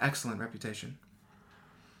excellent reputation.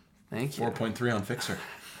 Thank you. 4.3 on Fixer.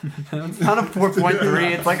 It's not a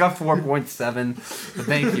 4.3. It's like a 4.7. But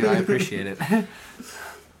thank you. I appreciate it.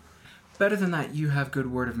 Better than that, you have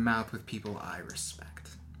good word of mouth with people I respect.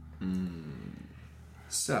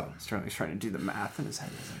 So, Sterling's trying to do the math in his head.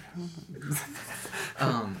 He's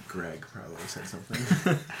like, Greg probably said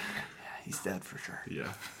something. he's dead for sure.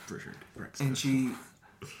 Yeah, for sure. Greg's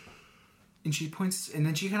and she points, and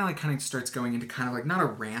then she kind of starts going into kind of like, not a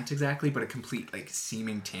rant exactly, but a complete like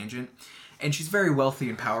seeming tangent. And she's very wealthy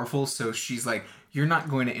and powerful, so she's like, you're not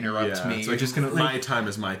going to interrupt me. it's You're like, just gonna my like, time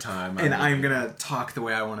is my time. and I'm gonna talk the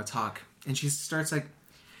way I want to talk. And she starts like,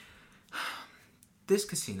 this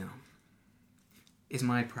casino is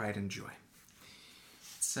my pride and joy.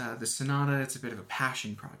 It's the Sonata. It's a bit of a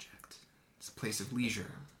passion project. It's a place of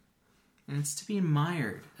leisure, and it's to be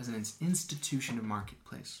admired as an institution of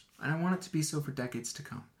marketplace. And I want it to be so for decades to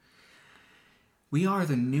come. We are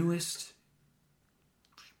the newest,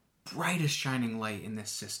 brightest shining light in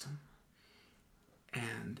this system,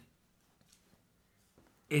 and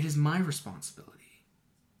it is my responsibility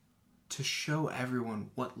to show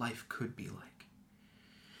everyone what life could be like.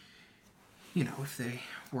 You know, if they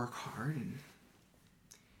work hard and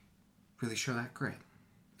really show that grit,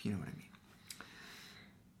 if you know what I mean.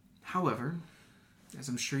 However, as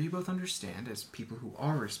I'm sure you both understand, as people who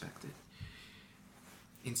are respected,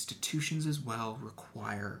 institutions as well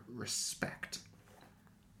require respect.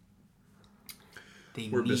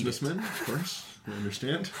 We're need businessmen, it. of course. We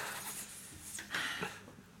understand.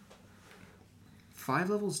 5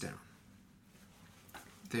 levels down,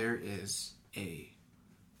 there is a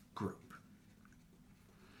group.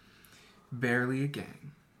 Barely a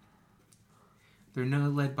gang. They're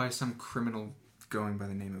not led by some criminal going by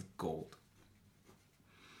the name of Gold.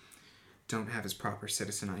 Don't have his proper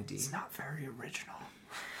citizen ID. It's not very original.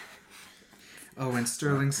 Oh, and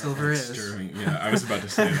Sterling Silver is. Sterling, yeah, I was about to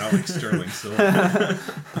say that, like Sterling Silver.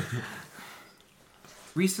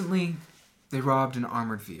 Recently, they robbed an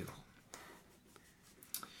armored vehicle.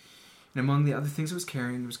 And among the other things it was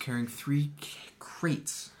carrying 3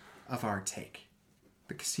 crates of our take.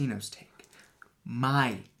 The casino's take.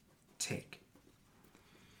 My take.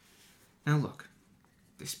 Now look,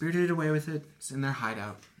 they spirited away with it. It's in their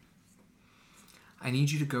hideout. I need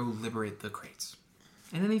you to go liberate the crates.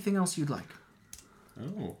 And anything else you'd like.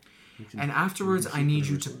 Oh. And afterwards, I need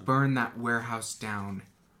you to burn that warehouse down.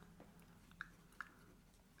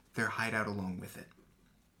 Their hideout along with it.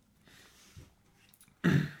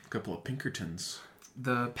 A couple of Pinkertons.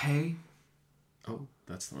 The pay Oh,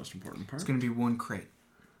 that's the most important part. is going to be 1 crate.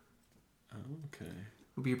 Oh, okay.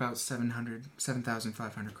 It'll be about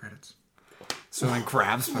 7,500 credits. Sterling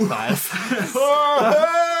grabs Matthias.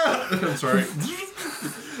 I'm sorry.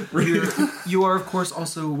 You are, of course,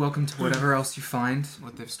 also welcome to whatever else you find,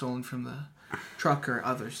 what they've stolen from the truck or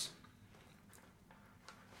others.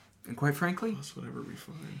 And quite frankly, That's whatever we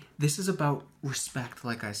find. this is about respect,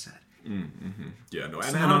 like I said. Yeah, no,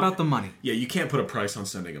 It's not about the money. Yeah, you can't put a price on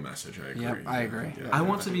sending a message. I agree. Yep, I agree. Yeah, I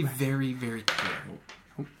want to be very, very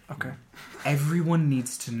clear. Okay. Everyone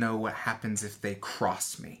needs to know what happens if they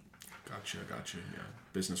cross me. Gotcha. Yeah,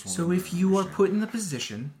 business. So if you are put in the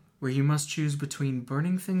position where you must choose between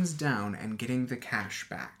burning things down and getting the cash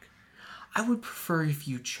back, I would prefer if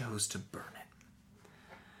you chose to burn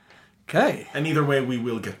it. Okay. And either way, we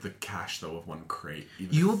will get the cash, though, of one crate.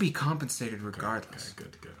 You will be compensated regardless. Okay,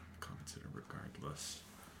 good. Compensated regardless.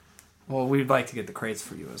 Well, we'd like to get the crates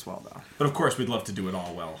for you as well, though. But of course, we'd love to do it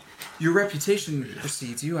all well. Your reputation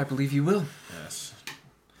precedes you. I believe you will. Yes.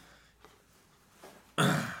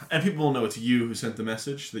 And people will know it's you who sent the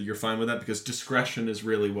message, that you're fine with that, because discretion is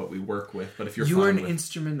really what we work with. But if you're You fine are an with...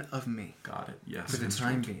 instrument of me. Got it, yes. For the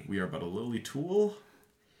time being. We are but a lowly tool.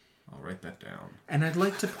 I'll write that down. And I'd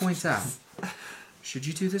like to point out, should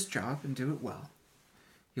you do this job and do it well,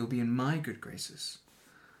 you'll be in my good graces,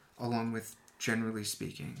 along with, generally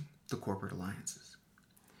speaking, the corporate alliances.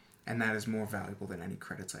 And that is more valuable than any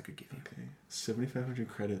credits I could give you. Okay. 7,500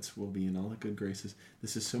 credits will be in all the good graces.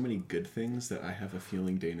 This is so many good things that I have a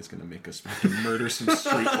feeling Dane is going to make us fucking murder some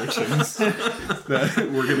street urchins. That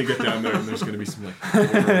we're going to get down there and there's going to be some like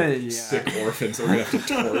poor, sick orphans that we're going to have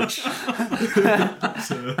to torch.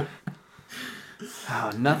 So,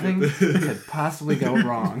 Oh, nothing could possibly go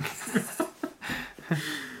wrong.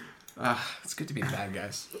 It's good to be bad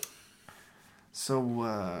guys.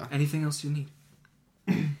 So, Anything else you need?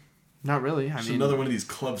 not really. I just mean, another one of these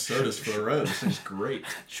club sodas for the road. This is great.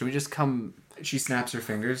 should we just come... She snaps her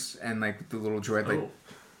fingers and like the little droid like Oh.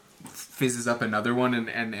 fizzes up another one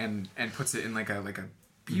and puts it in like a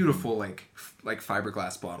beautiful like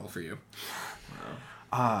fiberglass bottle for you.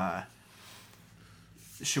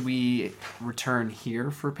 Should we return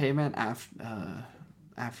here for payment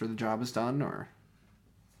after the job is done, or...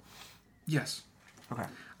 Yes. Okay.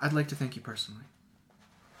 I'd like to thank you personally.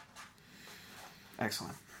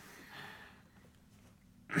 Excellent.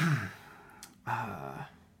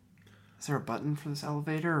 Is there a button for this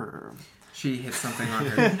elevator, or... She hits something on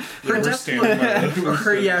her.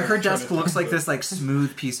 Her desk looks like this like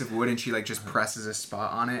smooth piece of wood, and she like just presses a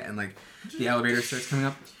spot on it, and like the elevator starts coming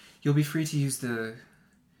up. You'll be free to use the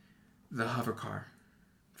hover car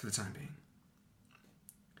for the time being,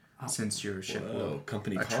 since your ship will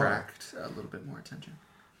company car. attract a little bit more attention.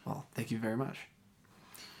 Well, thank you very much.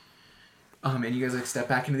 And you guys like step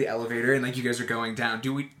back into the elevator, and like you guys are going down.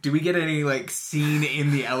 Do we get any like scene in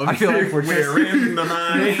the elevator? I feel like we're in the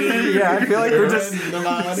money. Yeah, I feel like we're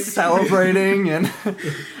just celebrating, and...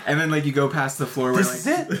 And then like you go past the floor where This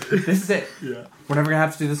like is it. This is it. Yeah. We're never gonna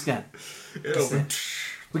have to do this again.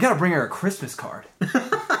 We gotta bring her a Christmas card.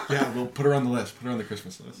 Yeah, we'll put her on the list. Put her on the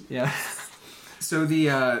Christmas list. Yeah. So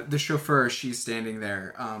the chauffeur, she's standing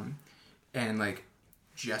there, and like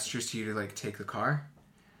gestures to you to like take the car.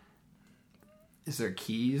 Is there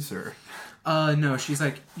keys, or... No, she's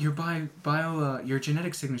like your your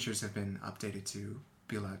genetic signatures have been updated to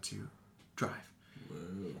be allowed to drive. Whoa.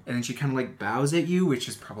 And then she kind of like bows at you, which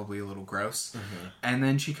is probably a little gross. Uh-huh. And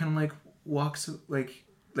then she kind of like walks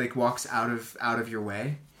walks out of your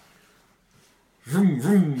way. Vroom,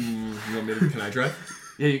 vroom. You want me to, can I drive?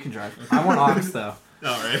 Yeah, you can drive. I want Ox, though.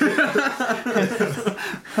 All right.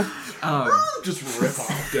 Just rip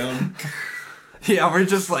off down. Yeah, we're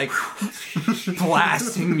just like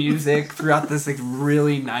blasting music throughout this like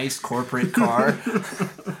really nice corporate car.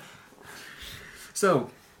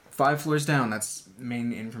 So, 5 floors down, that's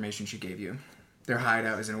main information she gave you. Their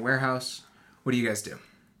hideout is in a warehouse. What do you guys do?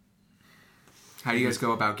 How do you guys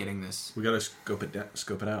go about getting this? We gotta scope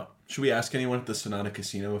it out. Should we ask anyone at the Sonata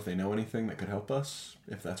Casino if they know anything that could help us?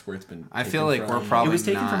 If that's where it's been. I feel taken like from? we're probably It was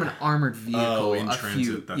taken not. from an armored vehicle. Oh, in a transit.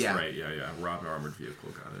 few, That's yeah. right. Yeah. Robbed armored vehicle.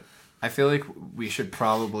 Got it. I feel like we should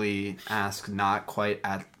probably ask not quite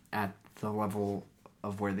at the level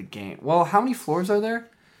of where the game... Well, how many floors are there?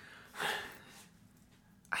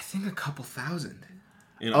 I think a couple thousand.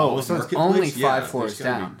 In Oh, all of so it's Marketplace? only Yeah, 5 floors there's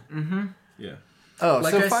gotta down. Mm-hmm. be- Yeah. Oh,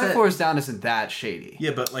 Like so I 5 said- floors down isn't that shady.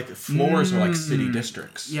 Yeah, but like floors are like city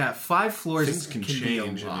districts. Yeah, 5 floors Things can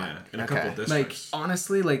change be a lot. in a Okay. couple Like, districts.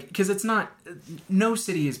 honestly, like, because it's not... No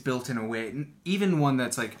city is built in a way... Even one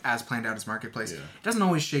that's, like, as planned out as Marketplace, Yeah. it doesn't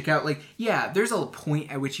always shake out. Like, yeah, there's a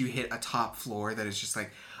point at which you hit a top floor that is just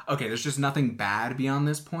like, okay, there's just nothing bad beyond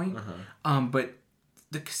this point. But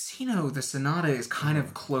the casino, the Sonata, is kind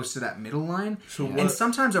of close to that middle line. So and what-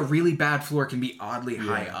 sometimes a really bad floor can be oddly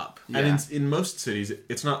high up. And in most cities,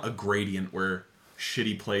 it's not a gradient where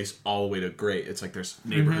shitty place all the way to great. It's like there's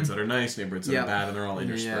neighborhoods that are nice, neighborhoods that Yeah. are bad, and they're all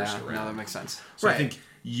interspersed Yeah, around. no, that makes sense. So Right. I think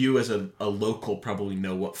you as a local probably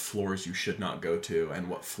know what floors you should not go to and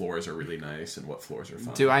what floors are really nice and what floors are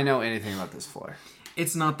fun. Do I know anything about this floor?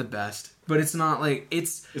 It's not the best, but it's not like...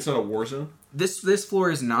 It's not a war zone? This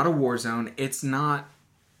floor is not a war zone. It's not...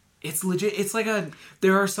 It's legit. It's like a...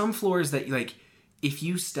 There are some floors that, like, if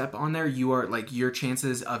you step on there, you are, like, your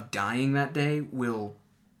chances of dying that day will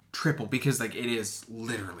triple because, like, it is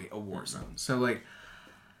literally a war zone. So, like,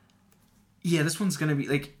 Yeah, this one's gonna be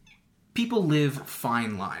like people live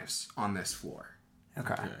fine lives on this floor.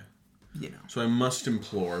 Okay. Okay. You know. So I must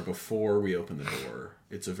implore before we open the door.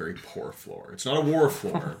 It's a very poor floor. It's not a war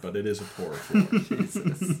floor, but it is a poor floor.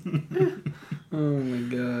 Oh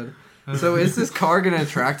my god. So is this car gonna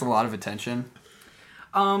attract a lot of attention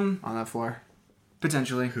on that floor?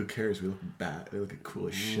 Potentially. Who cares? We look bad. We look cool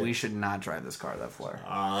as shit. We should not drive this car that floor.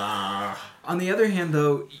 On the other hand,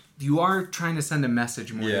 though, you are trying to send a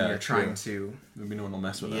message more than you're trying to. Maybe no one will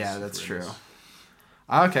mess with us. Yeah, that's if true. we're in this.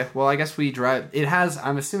 Okay, well, I guess we drive. It has.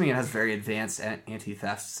 I'm assuming it has very advanced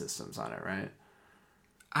anti-theft systems on it, right?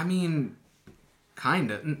 I mean,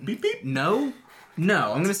 kinda. Beep beep. No,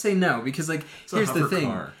 I'm gonna say no because like It's a here's the hover thing: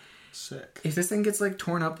 car. Sick. if this thing gets like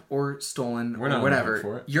torn up or stolen We're not or on the whatever, hook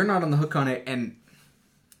for it. you're not on the hook on it. And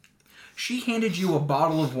she handed you a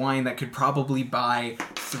bottle of wine that could probably buy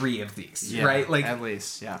 3 of these, Yeah, right? Like, at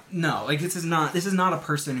least, yeah. no, like this is not a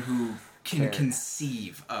person who can Care.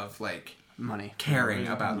 conceive of like Money. caring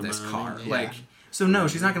about this car. Yeah. Like, so no,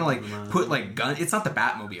 she's not gonna like put like gun. It's not the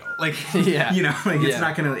Batmobile. Like, Yeah. you know, like it's Yeah.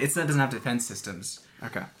 not gonna. It doesn't have defense systems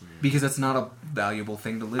Okay. because it's not a valuable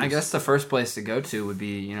thing to lose. I guess the first place to go to would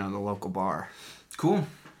be, the local bar. Cool.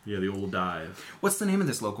 Yeah, the old dive. What's the name of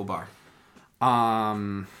this local bar?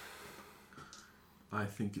 I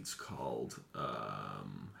think it's called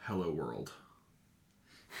Hello World.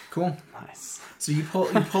 Cool. Nice. So you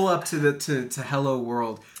pull up to the to Hello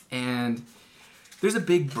World, and there's a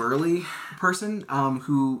big burly person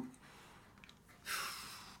who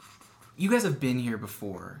you guys have been here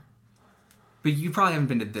before, but you probably haven't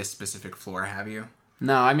been to this specific floor, have you?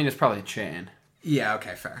 No, I mean, it's probably a chain. Yeah.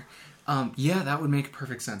 Okay. Fair. Yeah, that would make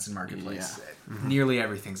perfect sense in Marketplace. Yeah. Nearly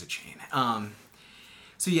everything's a chain.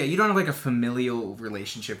 So yeah, you don't have like a familial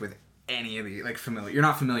relationship with any of the like familiar. You're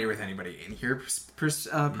not familiar with anybody in here per se,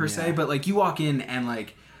 Yeah. but like you walk in and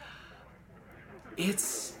like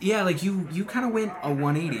it's like you kind of went a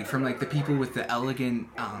 180 from like the people with the elegant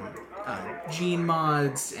gene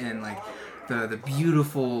mods and like the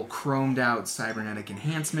beautiful chromed out cybernetic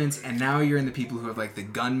enhancements, and now you're in the people who have like the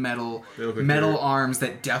gunmetal They look like metal they're- arms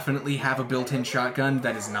that definitely have a built-in shotgun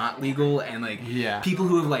that is not legal, and like Yeah. people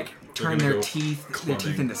who have like turned gonna their go teeth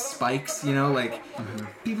clubbing. into spikes, like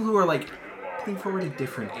people who are like putting forward a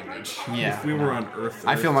different image. Yeah. If we were on Earth,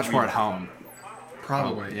 I feel much more we'd- at home.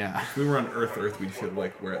 Probably. Yeah. If we were on Earth, we'd feel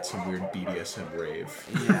like we're at some weird BDSM rave.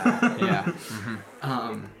 Yeah.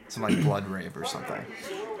 Yeah. Some like blood rave or something.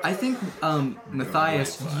 I think,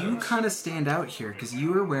 Matthias, you kind of stand out here because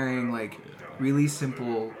you are wearing like really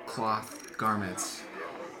simple cloth garments.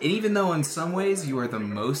 And even though in some ways you are the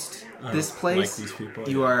most this place, like these people,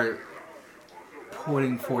 you yeah. are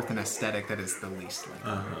putting forth an aesthetic that is the least like.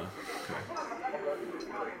 Okay.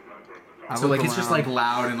 I So look like it's just like around-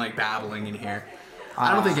 loud and like babbling in here.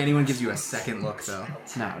 I don't think anyone gives you a second look though.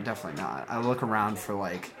 No, definitely not. I look around for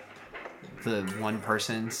like the one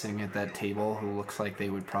person sitting at that table who looks like they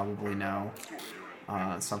would probably know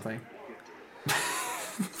something.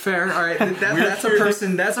 Fair. All right. That's a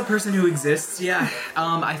person. That's a person who exists. Yeah.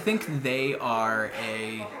 I think they are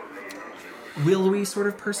a willowy sort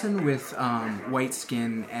of person with white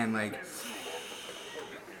skin and like.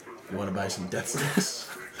 You want to buy some death sticks?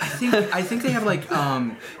 I think they have like It's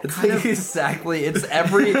kind like of- exactly. It's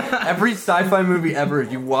every sci-fi movie ever.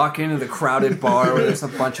 You walk into the crowded bar where there's a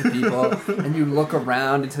bunch of people, and you look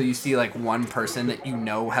around until you see like one person that you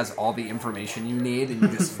know has all the information you need, and you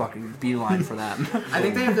just fucking beeline for them. I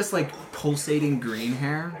think they have this like pulsating green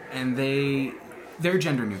hair, and they're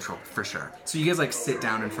gender neutral for sure. So you guys like sit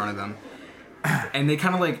down in front of them, and they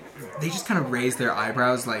kind of just kind of raise their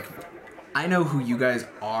eyebrows like. I know who you guys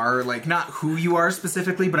are, like, not who you are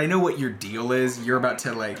specifically, but I know what your deal is. You're about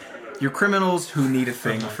to, like, you're criminals who need a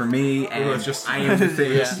thing for me, and Everyone's just I am the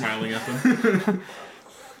thing. just smiling at them.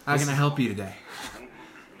 How can I help you today?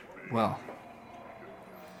 Well,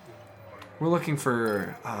 we're looking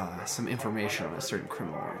for some information on a certain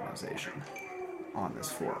criminal organization on this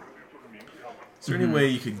floor. Is there any way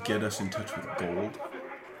you could get us in touch with gold?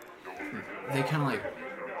 They kind of, like,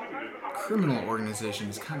 criminal organization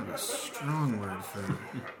is kind of a strong word for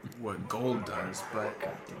what gold does, but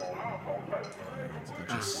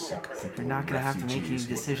Just sick We're not gonna have to make any refugees.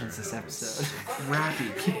 decisions this episode. crappy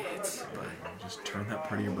kids. But Just turn that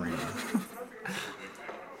part of your brain off.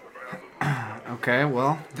 Okay,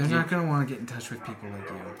 well, they're not going to want to get in touch with people like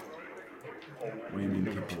you. What do you mean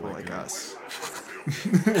people people like us.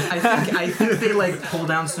 I think they, like, pull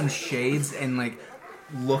down some shades and, like,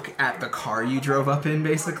 look at the car you drove up in,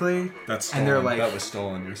 basically. That's stolen. And they're like, that was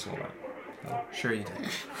stolen. You stole that. sure you did.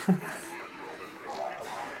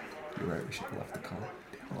 You're right. We should have left the car.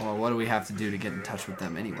 Well, what do we have to do to get in touch with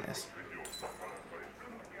them, anyways?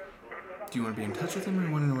 Do you want to be in touch with them, or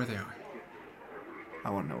you want to know where they are? I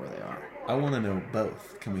want to know where they are. I want to know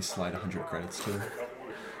both. Can we slide 100 credits to her?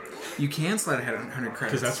 You can slide ahead 100 credits.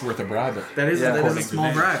 Because that's worth a bribe. That is Yeah, a according to small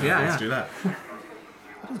Nate. bribe. So Yeah, let's yeah. do that.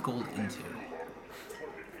 What is gold into?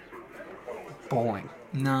 Bowling.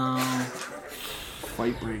 No.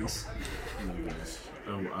 Fight rings.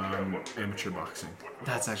 Amateur boxing.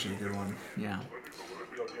 That's actually a good one. Yeah.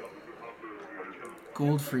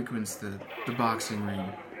 Gold frequents the boxing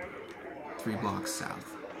ring 3 blocks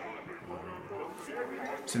south.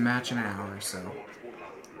 It's a match in an hour, so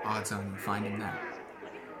odds on you find him there.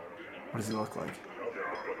 What does he look like?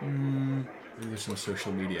 Maybe there's some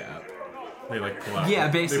social media app. They like pull out. Yeah,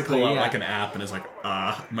 they basically, pull out yeah. like an app and it's like,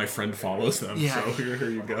 my friend follows them. Yeah. So here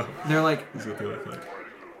you go. They're like This is what they look like.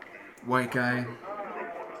 white guy,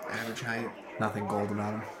 average height. Nothing gold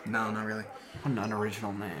about him. No, not really. What an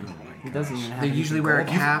unoriginal name. He doesn't even have They anything usually wear a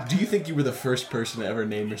gold. cap. Do you think you were the first person to ever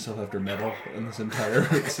name yourself after metal in this entire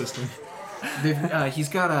system? He's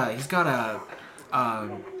got a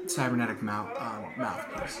cybernetic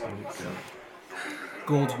mouthpiece.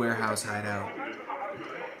 Gold's warehouse hideout.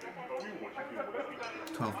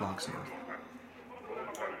 12 blocks north.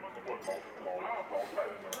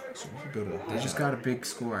 So we could go to the They just got a big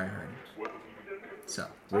score, I heard. So,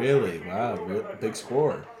 Really? Wow. Big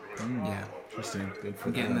score. yeah. Interesting. Good for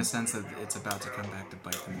I'm getting them. the sense that it's about to come back to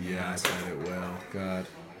bite them. in the Yeah, I ass. bet it will. God.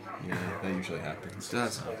 Yeah, that usually happens. It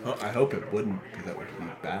does. I hope it wouldn't, because that would be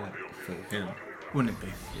bad for him. Wouldn't it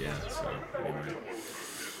be? Yeah, so anyway.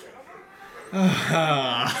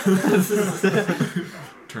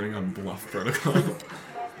 Turning on bluff protocol.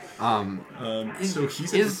 So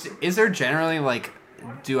he's Is there generally like,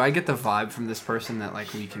 do I get the vibe from this person that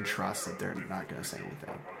like we can trust that they're not going to say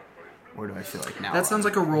anything, or do I feel like now? That sounds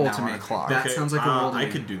like a roll now to on me. a clock. That sounds like a roll to I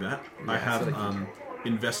me. could do that. I I have feel like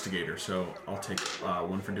investigator, so I'll take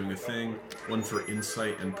one for doing a thing, one for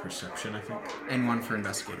insight and perception, I think. And one for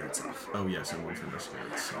investigator itself. Oh yes, and one for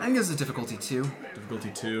investigator. So I think there's a difficulty 2. difficulty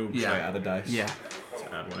 2. Should Yeah. I add a dice? Yeah, Let's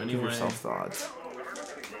add one give anyway. yourself the odds.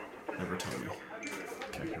 Never tell me.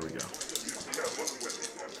 Okay, here we go.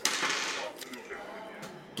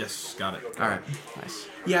 Yes, got it. All right. Nice.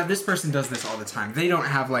 Yeah, this person does this all the time. They don't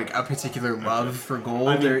have like a particular love for gold.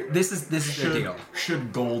 I mean, This is their deal.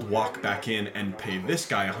 Should Gold walk back in and pay this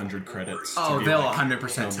guy 100 credits? to Oh, be they'll like,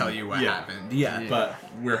 100% tell you what happened. Yeah. But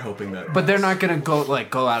we're hoping that. But they're not gonna go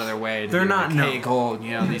out of their way. To They're be not, Like, no. hey, gold.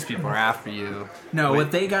 You know these people are after you. No,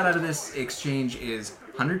 what they got out of this exchange is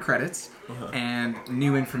 100 credits Uh-huh. and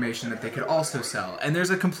new information that they could also sell. And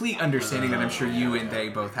there's a complete understanding that I'm sure you and they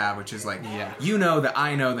both have, which is like, Yeah. you know that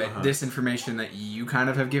I know that Uh-huh. this information that you kind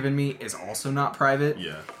of have given me is also not private.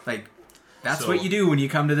 Yeah. Like, that's So- what you do when you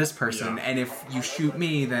come to this person. Yeah. And if you shoot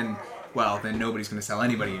me, then nobody's going to sell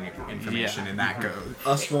anybody any information, Yeah. and that goes.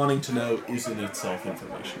 Us wanting to know is in itself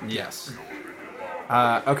information. Yes.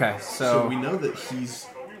 Okay, So we know that he's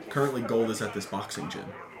currently Gold is at this boxing gym,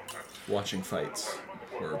 watching fights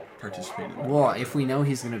or participating. well, if we know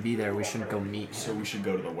he's gonna be there, we shouldn't go meet him. So we should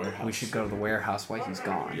go to the warehouse. We should go to the warehouse while he's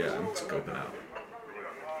gone. Yeah, and scope it out.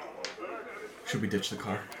 Should we ditch the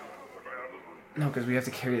car? No, because we have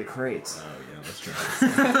to carry the crates. Oh yeah, let's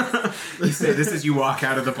try. You say this as you walk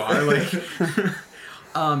out of the bar, like.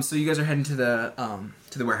 So you guys are heading to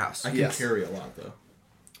the warehouse. I can Yes. carry a lot though.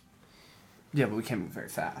 Yeah, but we can't move very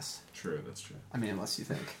fast. True, that's true. I mean, unless you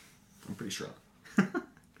think. I'm pretty strong.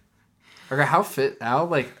 Okay,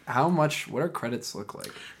 how much? What do credits look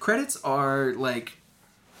like? Credits are like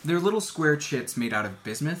they're little square chits made out of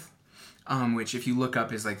bismuth, which if you look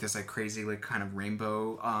up is like this like crazy like kind of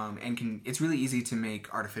rainbow, and it's really easy to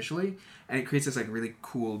make artificially, and it creates this like really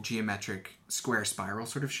cool geometric square spiral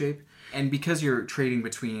sort of shape. And because you're trading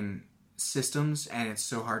between systems and it's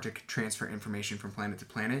so hard to transfer information from planet to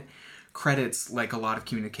planet, credits, like a lot of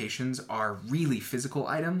communications, are really physical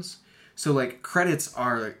items. So like credits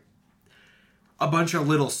are a bunch of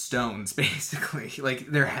little stones, basically. Like,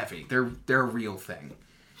 they're heavy. They're a real thing,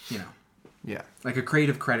 you know. Yeah. Like, a crate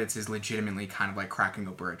of credits is legitimately kind of like cracking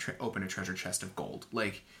open a treasure chest of gold.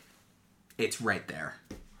 Like, it's right there,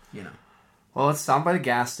 you know. Well, let's stop by the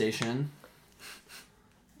gas station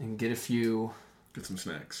and get a few Get some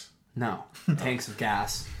snacks. tanks of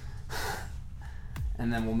gas,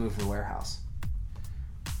 and then we'll move to the warehouse.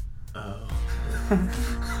 Oh.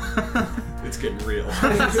 It's getting real. All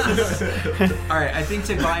right, I think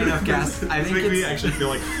to buy enough gas, I think Make me it's... actually feel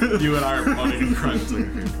like you and I are running in crime. It's like,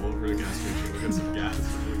 okay, pull over to the gas station, we'll get some gas,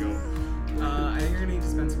 and we go. I think you're going to need to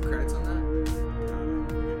spend some credits on that.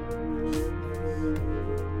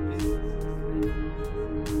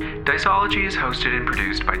 Diceology is hosted and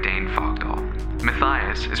produced by Dane Fogdahl.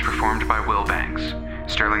 Matthias is performed by Will Banks.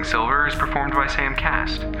 Sterling Silver is performed by Sam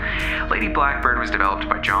Cast. Lady Blackbird was developed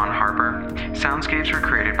by John Harper. Soundscapes were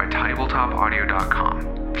created by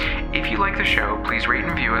TabletopAudio.com. If you like the show, please rate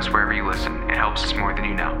and view us wherever you listen. It helps us more than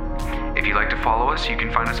you know. If you'd like to follow us, you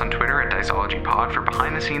can find us on Twitter at DiceologyPod for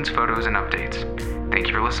behind-the-scenes photos and updates. Thank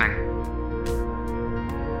you for listening.